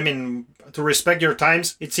 I mean, to respect your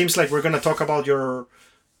times, it seems like we're going to talk about your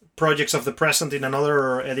projects of the present in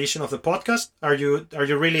another edition of the podcast. Are you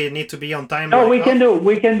really need to be on time? No, right now?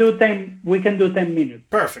 we can do 10 minutes.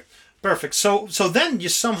 Perfect. So then you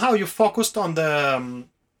somehow focused on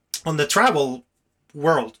the travel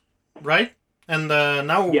world, right? And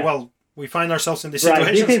now, Yeah. well, we find ourselves in this Right.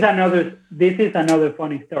 situation. This is another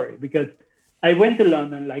funny story, because I went to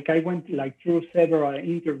London, I went through several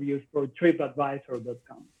interviews for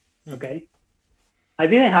TripAdvisor.com. Okay. I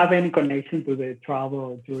didn't have any connection to the travel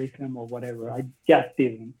or tourism or whatever. I just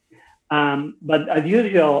didn't. But as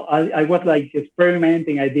usual, I was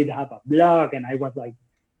experimenting. I did have a blog, and I was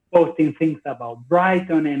posting things about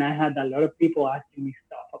Brighton, and I had a lot of people asking me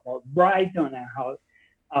stuff about Brighton and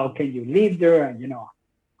how can you live there, and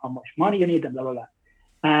how much money you need, and blah blah blah.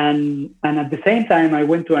 And at the same time, I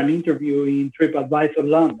went to an interview in TripAdvisor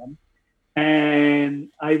London, and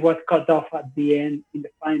I was cut off at the end in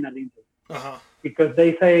the final interview Uh-huh. because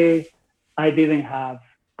they say I didn't have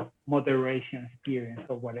moderation experience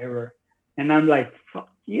or whatever. And I'm like, fuck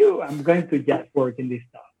you, I'm going to just work in this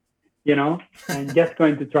stuff, and just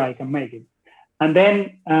going to try and make it. And then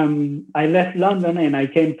I left London and I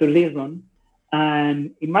came to Lisbon.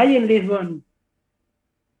 And imagine Lisbon,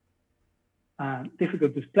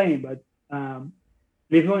 difficult to explain, but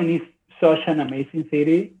Lisbon is such an amazing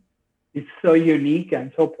city. It's so unique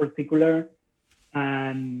and so particular.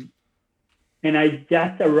 And I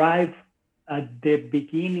just arrived at the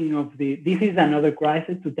beginning of this is another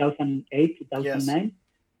crisis, 2008, 2009,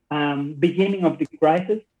 Yes. beginning of the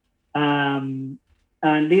crisis.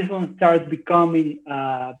 And Lisbon starts becoming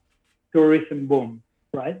a tourism boom,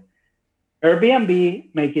 right? Airbnb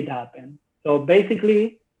make it happen. So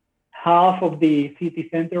basically, half of the city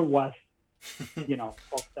center was,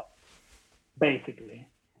 fucked up, basically.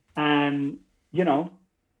 And, a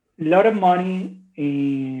lot of money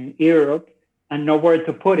in Europe and nowhere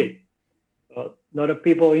to put it. So a lot of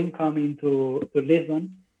people incoming to Lisbon,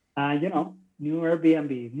 and, new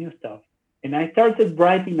Airbnb, new stuff. And I started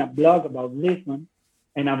writing a blog about Lisbon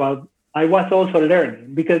and I was also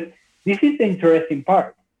learning because this is the interesting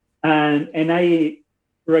part. And I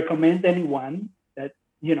recommend anyone that,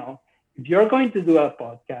 if you're going to do a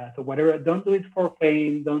podcast or whatever, don't do it for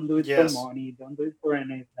fame, don't do it for Yes. money, don't do it for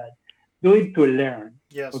any of that. Do it to learn.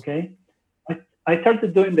 Yes. Okay. I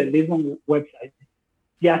started doing the Lisbon website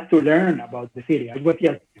just to learn about the city. I was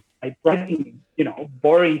just like writing,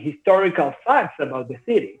 boring historical facts about the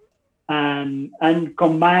city and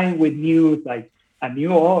combined with news like a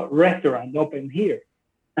new restaurant opened here.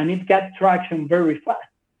 And it got traction very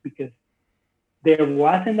fast because there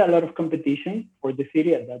wasn't a lot of competition for the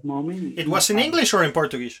city at that moment. It was in English or in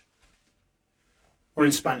Portuguese? Or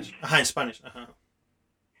in Spanish? In Spanish. Uh-huh.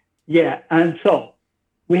 Yeah, and so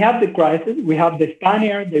we have the crisis. We have the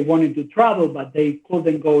Spaniards. They wanted to travel, but they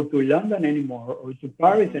couldn't go to London anymore or to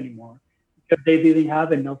Paris anymore because they didn't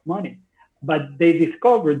have enough money. But they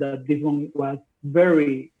discovered that this one was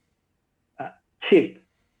very cheap,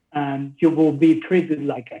 and you will be treated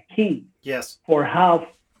like a king Yes. for half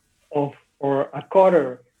of or a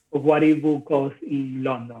quarter of what it will cost in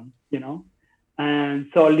London, And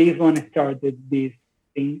so Lisbon started this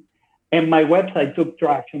thing, and my website took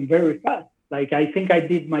traction very fast. Like I think I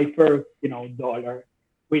did my first, dollar.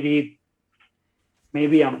 We did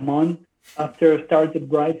maybe a month after I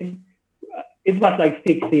started writing. It was like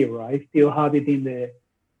 6-0. I still have it in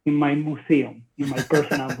my museum, in my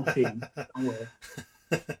personal museum somewhere.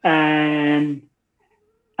 And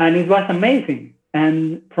it was amazing.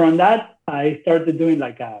 And from that, I started doing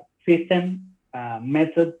like a system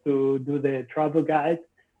method to do the travel guides.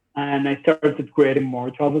 And I started creating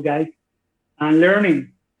more travel guides and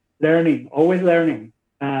learning, always learning.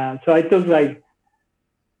 So I took I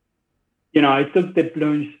took the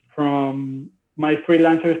plunge from my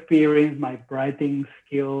freelancer experience, my writing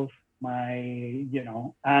skills,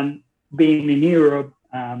 and being in Europe,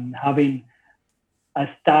 having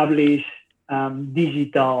established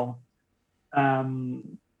digital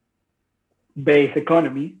based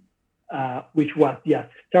economy, which was just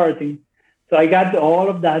starting. So I got all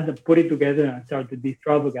of that and put it together and started this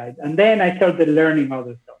travel guide. And then I started learning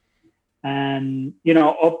other stuff. And,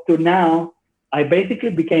 up to now, I basically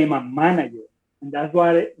became a manager. And that's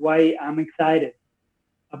why I'm excited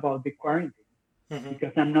about the quarantine,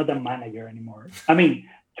 because I'm not a manager anymore. I mean,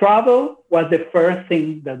 travel was the first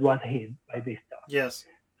thing that was hit by this stuff. Yes.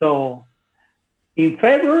 So in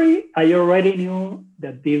February, I already knew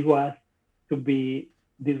that this was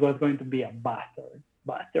going to be a bastard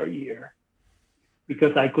year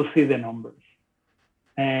because I could see the numbers.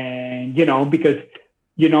 And, because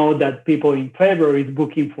that people in February is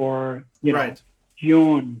booking for, Right.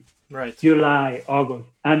 June, Right. July, August,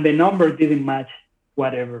 and the numbers didn't match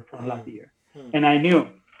whatever from last year. And I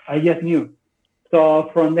just knew. So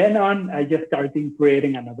from then on, I just started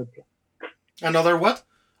creating another plan. Another what?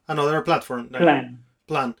 Another platform. Plan.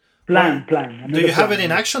 Plan. Plan. Do you have it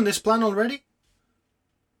in action, this plan already?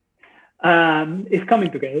 It's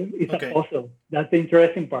coming together. It's Okay. a puzzle. That's the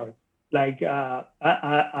interesting part. Like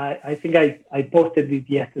I think I posted it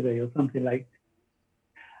yesterday or something like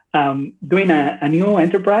doing a new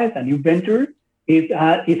enterprise, a new venture is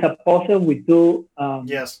a puzzle with two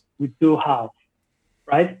Yes. with two halves,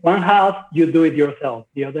 right? One half you do it yourself.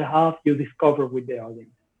 The other half you discover with the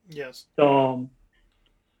audience. Yes. So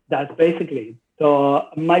that's basically it. So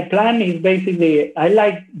my plan is basically I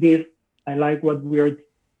like this. I like what we're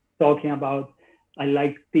talking about. I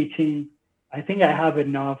like teaching. I think I have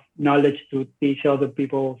enough knowledge to teach other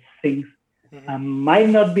people things. Mhm. Might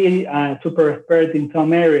not be super expert in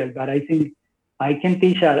some areas, but I think I can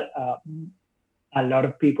teach a lot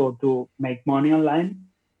of people to make money online.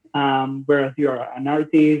 Whereas you're an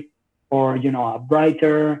artist or a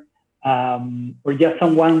writer, or just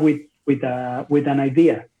someone with an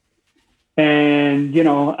idea. And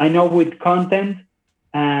I know with content,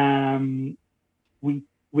 um,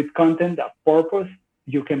 with content, a purpose,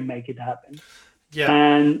 you can make it happen. Yeah.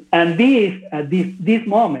 And this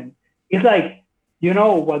moment, it's like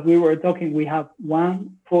what we were talking. We have one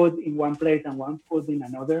foot in one place and one foot in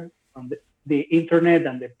another from the internet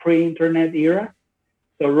and the pre-internet era.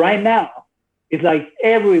 So right now, it's like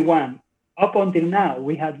everyone up until now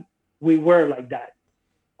we were like that.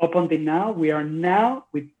 Up until now, we are now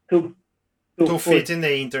with two 2 feet foot. in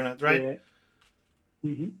the internet, right? Uh,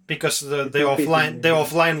 mhm, Because the, with the 2 feet in offline the the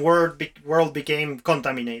offline world became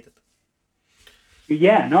contaminated.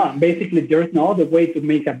 Yeah, no, and basically there's no other way to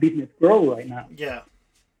make a business grow right now. Yeah.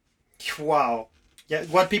 Wow. Yeah.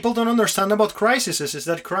 What people don't understand about crises is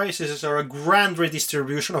that crises are a grand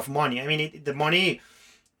redistribution of money. I mean, the money.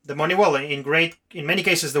 Well, in many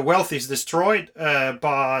cases, the wealth is destroyed.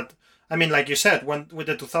 But I mean, like you said, when with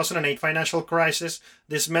the 2008 financial crisis,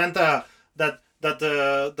 this meant that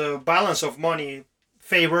the balance of money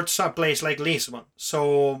favored some place like Lisbon.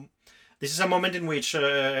 So this is a moment in which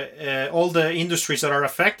all the industries that are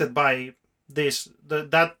affected by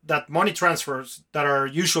that money transfers that are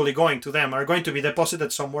usually going to them are going to be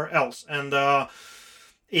deposited somewhere else, and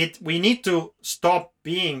we need to stop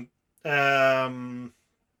being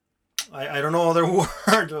I don't know other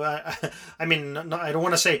word. I mean, no, I don't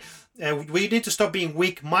want to say we need to stop being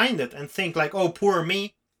weak-minded and think like, oh, poor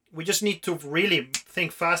me. We just need to really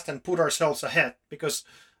think fast and put ourselves ahead, because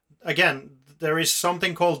again, there is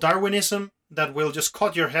something called Darwinism that will just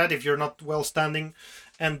cut your head if you're not well standing,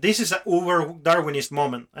 and this is an uber Darwinist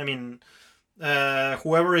moment. I mean,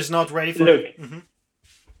 whoever is not ready for Look, Mhm.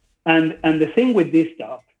 and the thing with this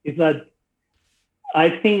stuff is that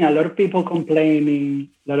I've seen a lot of people complaining,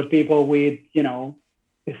 a lot of people with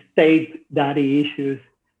state daddy issues,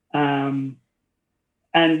 um,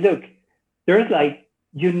 and look, there's like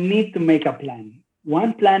you need to make a plan.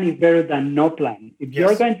 One plan is better than no plan. If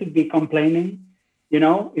you're Yes. going to be complaining,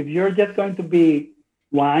 if you're just going to be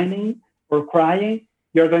whining or crying,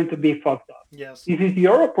 you're going to be fucked up. Yes. This is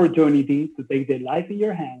your opportunity to take the life in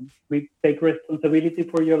your hands, take responsibility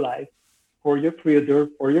for your life, for your future,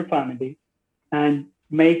 for your family, and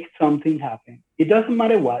make something happen. It doesn't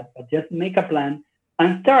matter what, but just make a plan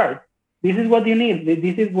and start. This is what you need.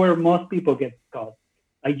 This is where most people get caught.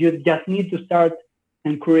 Like you just need to start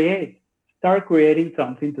and create. Start creating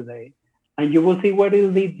something today, and you will see where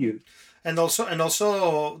it leads you. And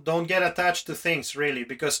also don't get attached to things, really,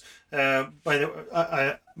 because by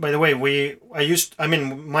the way,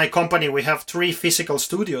 my company, we have 3 physical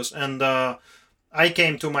studios, and I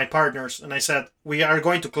came to my partners and I said we are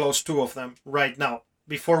going to close 2 of them right now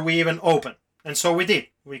before we even open, and so we did.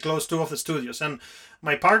 We closed 2 of the studios, and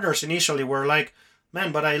my partners initially were like,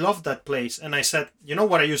 man, but I love that place. And I said, you know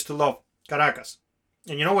what I used to love? Caracas.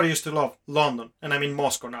 And you know what I used to love? London. And I'm in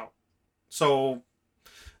Moscow now. So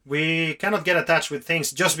we cannot get attached with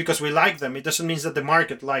things just because we like them. It doesn't mean that the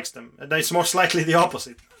market likes them. And it's most likely the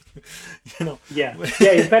opposite. Yeah,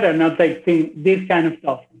 it's better not take this kind of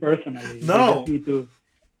stuff personally. No. You just need to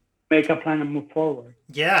make a plan and move forward.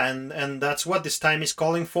 Yeah, and that's what this time is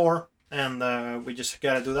calling for. And we just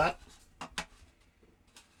gotta do that.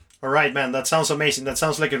 All right, man. That sounds amazing. That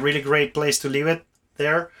sounds like a really great place to leave it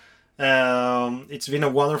there. It's been a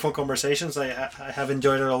wonderful conversation. I have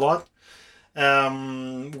enjoyed it a lot.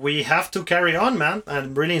 We have to carry on, man.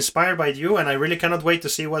 I'm really inspired by you, and I really cannot wait to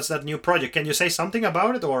see what's that new project. Can you say something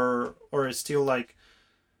about it, or it's still like?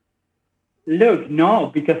 Look,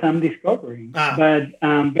 no, because I'm discovering. But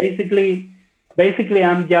basically,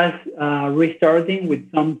 I'm just restarting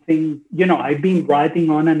with something. I've been writing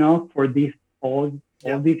on and off for this all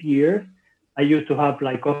these years. I used to have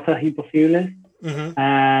like Cosas Imposibles. Mm-hmm.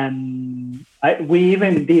 And we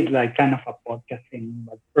even did like kind of a podcast thing,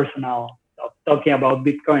 but personal stuff, talking about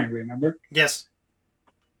Bitcoin, remember? Yes.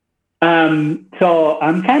 So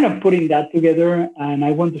I'm kind of putting that together, and I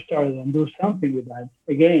want to start and do something with that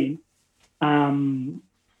again.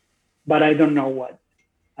 But I don't know what.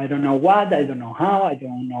 I don't know how. I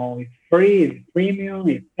don't know if it's free, if it's premium,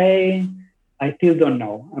 if it's paying. I still don't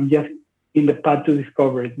know. I'm just in the path to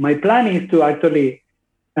discover it. My plan is to actually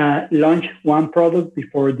launch one product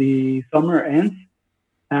before the summer ends,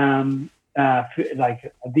 like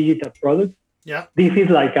a digital product. Yeah. This is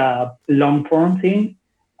like a long-form thing.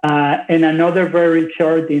 and another very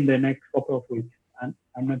short in the next couple of weeks.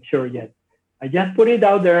 I'm not sure yet. I just put it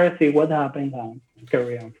out there, see what happens, and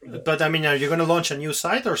carry on from there. But I mean, are you going to launch a new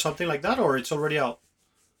site or something like that, or it's already out?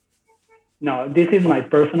 No, this is my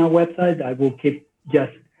personal website. I will keep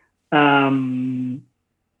just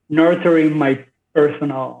nurturing my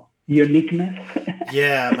personal uniqueness.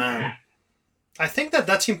 Yeah, man. I think that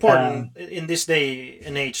that's important in this day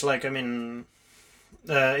and age. Like, I mean,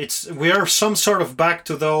 we are some sort of back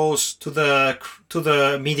to the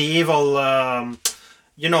medieval.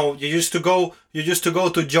 You used to go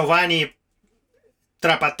to Giovanni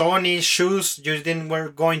Trapattoni shoes. You were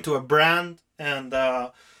going to a brand, and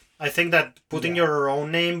I think that putting your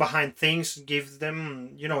own name behind things gives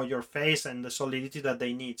them, your face and the solidity that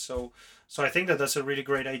they need. So I think that that's a really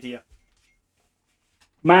great idea.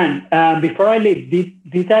 Man, before I leave,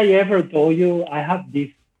 did I ever told you I have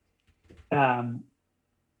this primo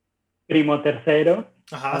tercero?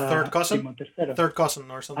 Third cousin? Primo tercero. Third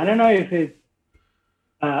cousin or something. I don't know if it's,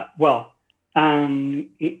 I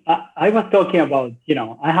was talking about,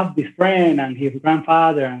 I have this friend and his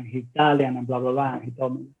grandfather and he's Italian and blah, blah, blah. And he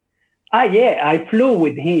told me, I flew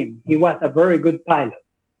with him. He was a very good pilot.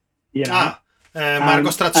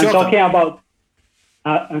 Marco Straziotta.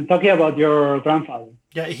 I'm talking about your grandfather.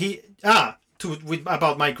 Yeah,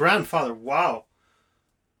 about my grandfather. Wow.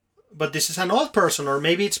 But this is an old person, or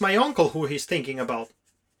maybe it's my uncle who he's thinking about.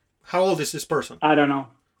 How old is this person? I don't know.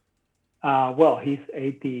 Well, he's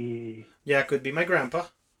 80. Yeah, could be my grandpa.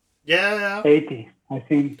 Yeah. 80, I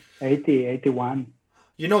think. 80, 81.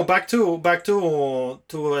 Back to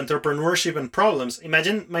entrepreneurship and problems.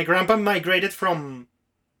 Imagine my grandpa migrated from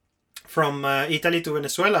Italy to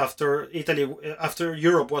Venezuela after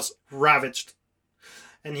Europe was ravaged,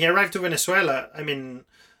 and he arrived to Venezuela. I mean,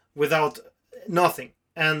 without nothing,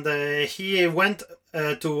 and he went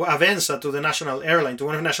to Avenza, to the national airline, to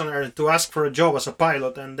one of the national airlines, to ask for a job as a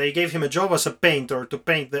pilot, and they gave him a job as a painter to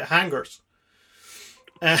paint the hangars.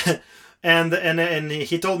 And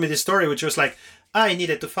he told me this story, which was like, I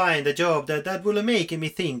needed to find a job that will make me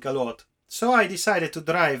think a lot, so I decided to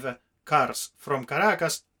drive cars from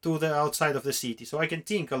Caracas to the outside of the city, so I can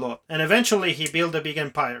think a lot. And eventually he built a big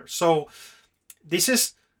empire. So this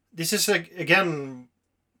is again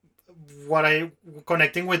what I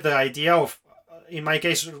connecting with the idea of, in my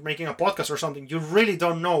case, making a podcast or something. You really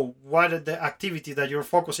don't know what the activity that you're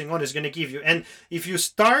focusing on is going to give you. And if you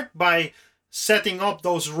start by setting up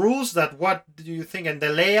those rules, that what do you think, and the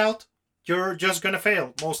layout, you're just going to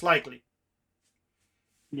fail, most likely.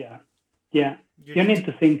 Yeah. You need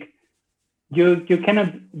to think. You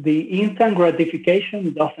cannot. The instant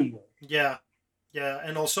gratification doesn't work. Yeah,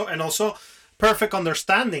 and also, perfect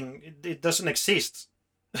understanding. It doesn't exist.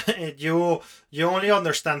 You only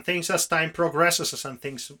understand things as time progresses and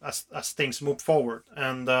things as things move forward.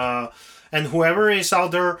 And whoever is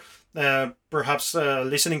out there, perhaps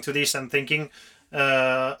listening to this and thinking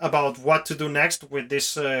about what to do next with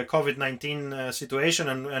this COVID-19 situation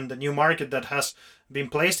and the new market that has been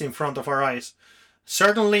placed in front of our eyes.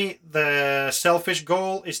 Certainly, the selfish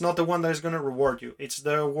goal is not the one that is going to reward you. It's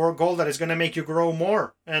the goal that is going to make you grow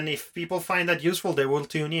more. And if people find that useful, they will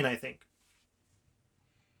tune in, I think.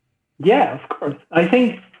 Yeah, of course. I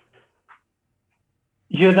think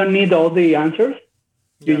you don't need all the answers.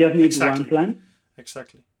 You just need one plan.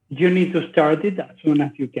 Exactly. You need to start it as soon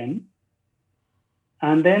as you can.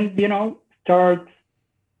 And then, start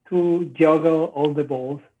to juggle all the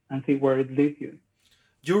balls and see where it leads you.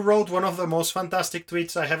 You wrote one of the most fantastic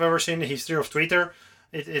tweets I have ever seen in the history of Twitter.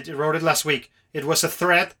 It wrote it last week. It was a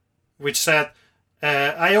thread which said,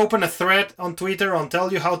 I open a thread on Twitter and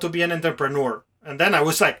tell you how to be an entrepreneur. And then I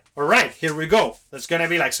was like, all right, here we go. There's going to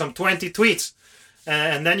be like some 20 tweets.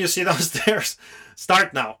 And then you see downstairs,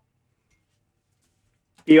 start now.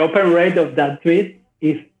 The open rate of that tweet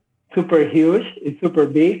is super huge. It's super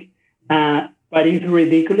big. But it's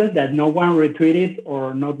ridiculous that no one retweeted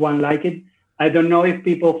or not one liked it. I don't know if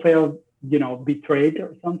people felt, betrayed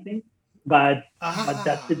or something, but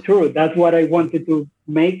that's the truth. That's what I wanted to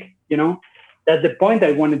make, That's the point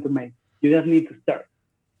I wanted to make. You just need to start.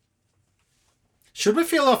 Should we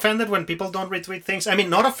feel offended when people don't retweet things? I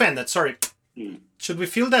mean, not offended, sorry. Should we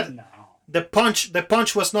feel that the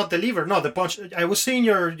punch was not delivered? No, the punch. I was seeing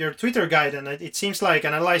your Twitter guide, and it seems like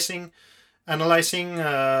analyzing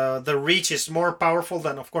the reach is more powerful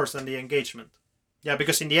than the engagement. Yeah,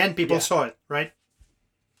 because in the end, people saw it, right?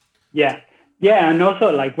 Yeah, and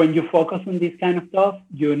also like when you focus on this kind of stuff,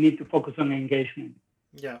 you need to focus on engagement.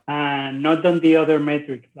 Yeah, and not on the other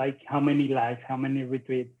metrics like how many likes, how many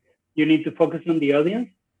retweets. You need to focus on the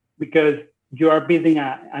audience because you are building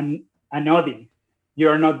an audience. You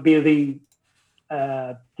are not building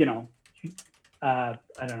you know, I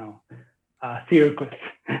don't know, circus.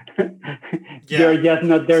 Yeah, You're just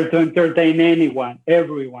not there to entertain everyone. You're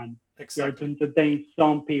to exactly. entertain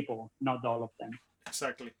some people, not all of them.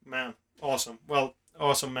 Exactly, man. Awesome. Well,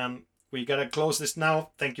 awesome, man. We gotta close this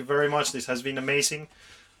now. Thank you very much. This has been amazing.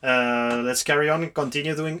 Let's carry on and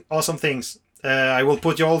continue doing awesome things. I will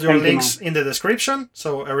put all your Thank you, links man. in the description,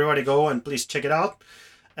 so everybody go and please check it out.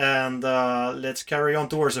 And let's carry on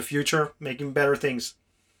towards the future, making better things.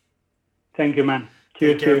 Thank you, man. Take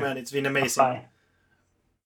Cheers, care, cheers. man. It's been amazing. Bye.